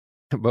 right?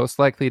 Most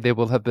likely they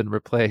will have been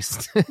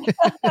replaced.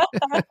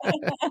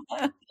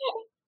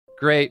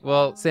 Great.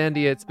 Well,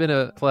 Sandy, it's been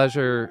a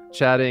pleasure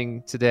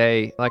chatting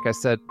today. Like I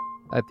said,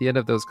 at the end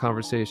of those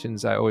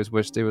conversations, I always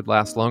wish they would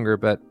last longer,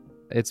 but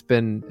it's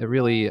been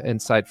really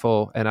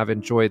insightful and I've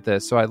enjoyed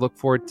this. So I look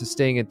forward to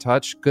staying in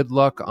touch. Good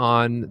luck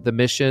on the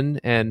mission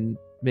and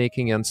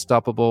making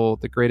Unstoppable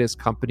the greatest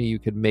company you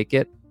could make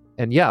it.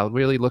 And yeah,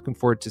 really looking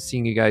forward to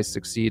seeing you guys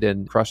succeed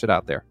and crush it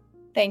out there.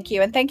 Thank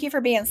you. And thank you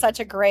for being such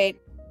a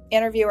great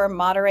interviewer,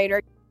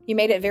 moderator. You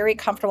made it very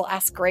comfortable,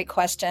 ask great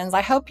questions.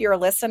 I hope your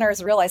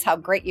listeners realize how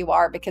great you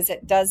are because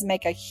it does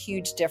make a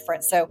huge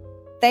difference. So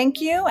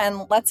thank you.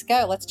 And let's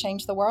go. Let's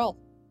change the world.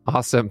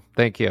 Awesome.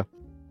 Thank you.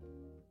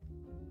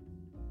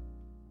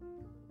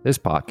 This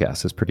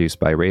podcast is produced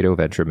by Rado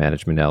Venture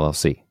Management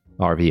LLC,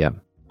 RVM.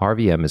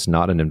 RVM is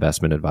not an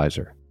investment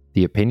advisor.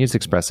 The opinions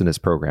expressed in this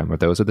program are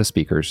those of the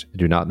speakers and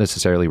do not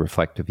necessarily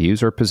reflect the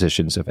views or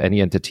positions of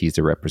any entities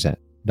they represent,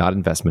 not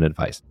investment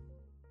advice.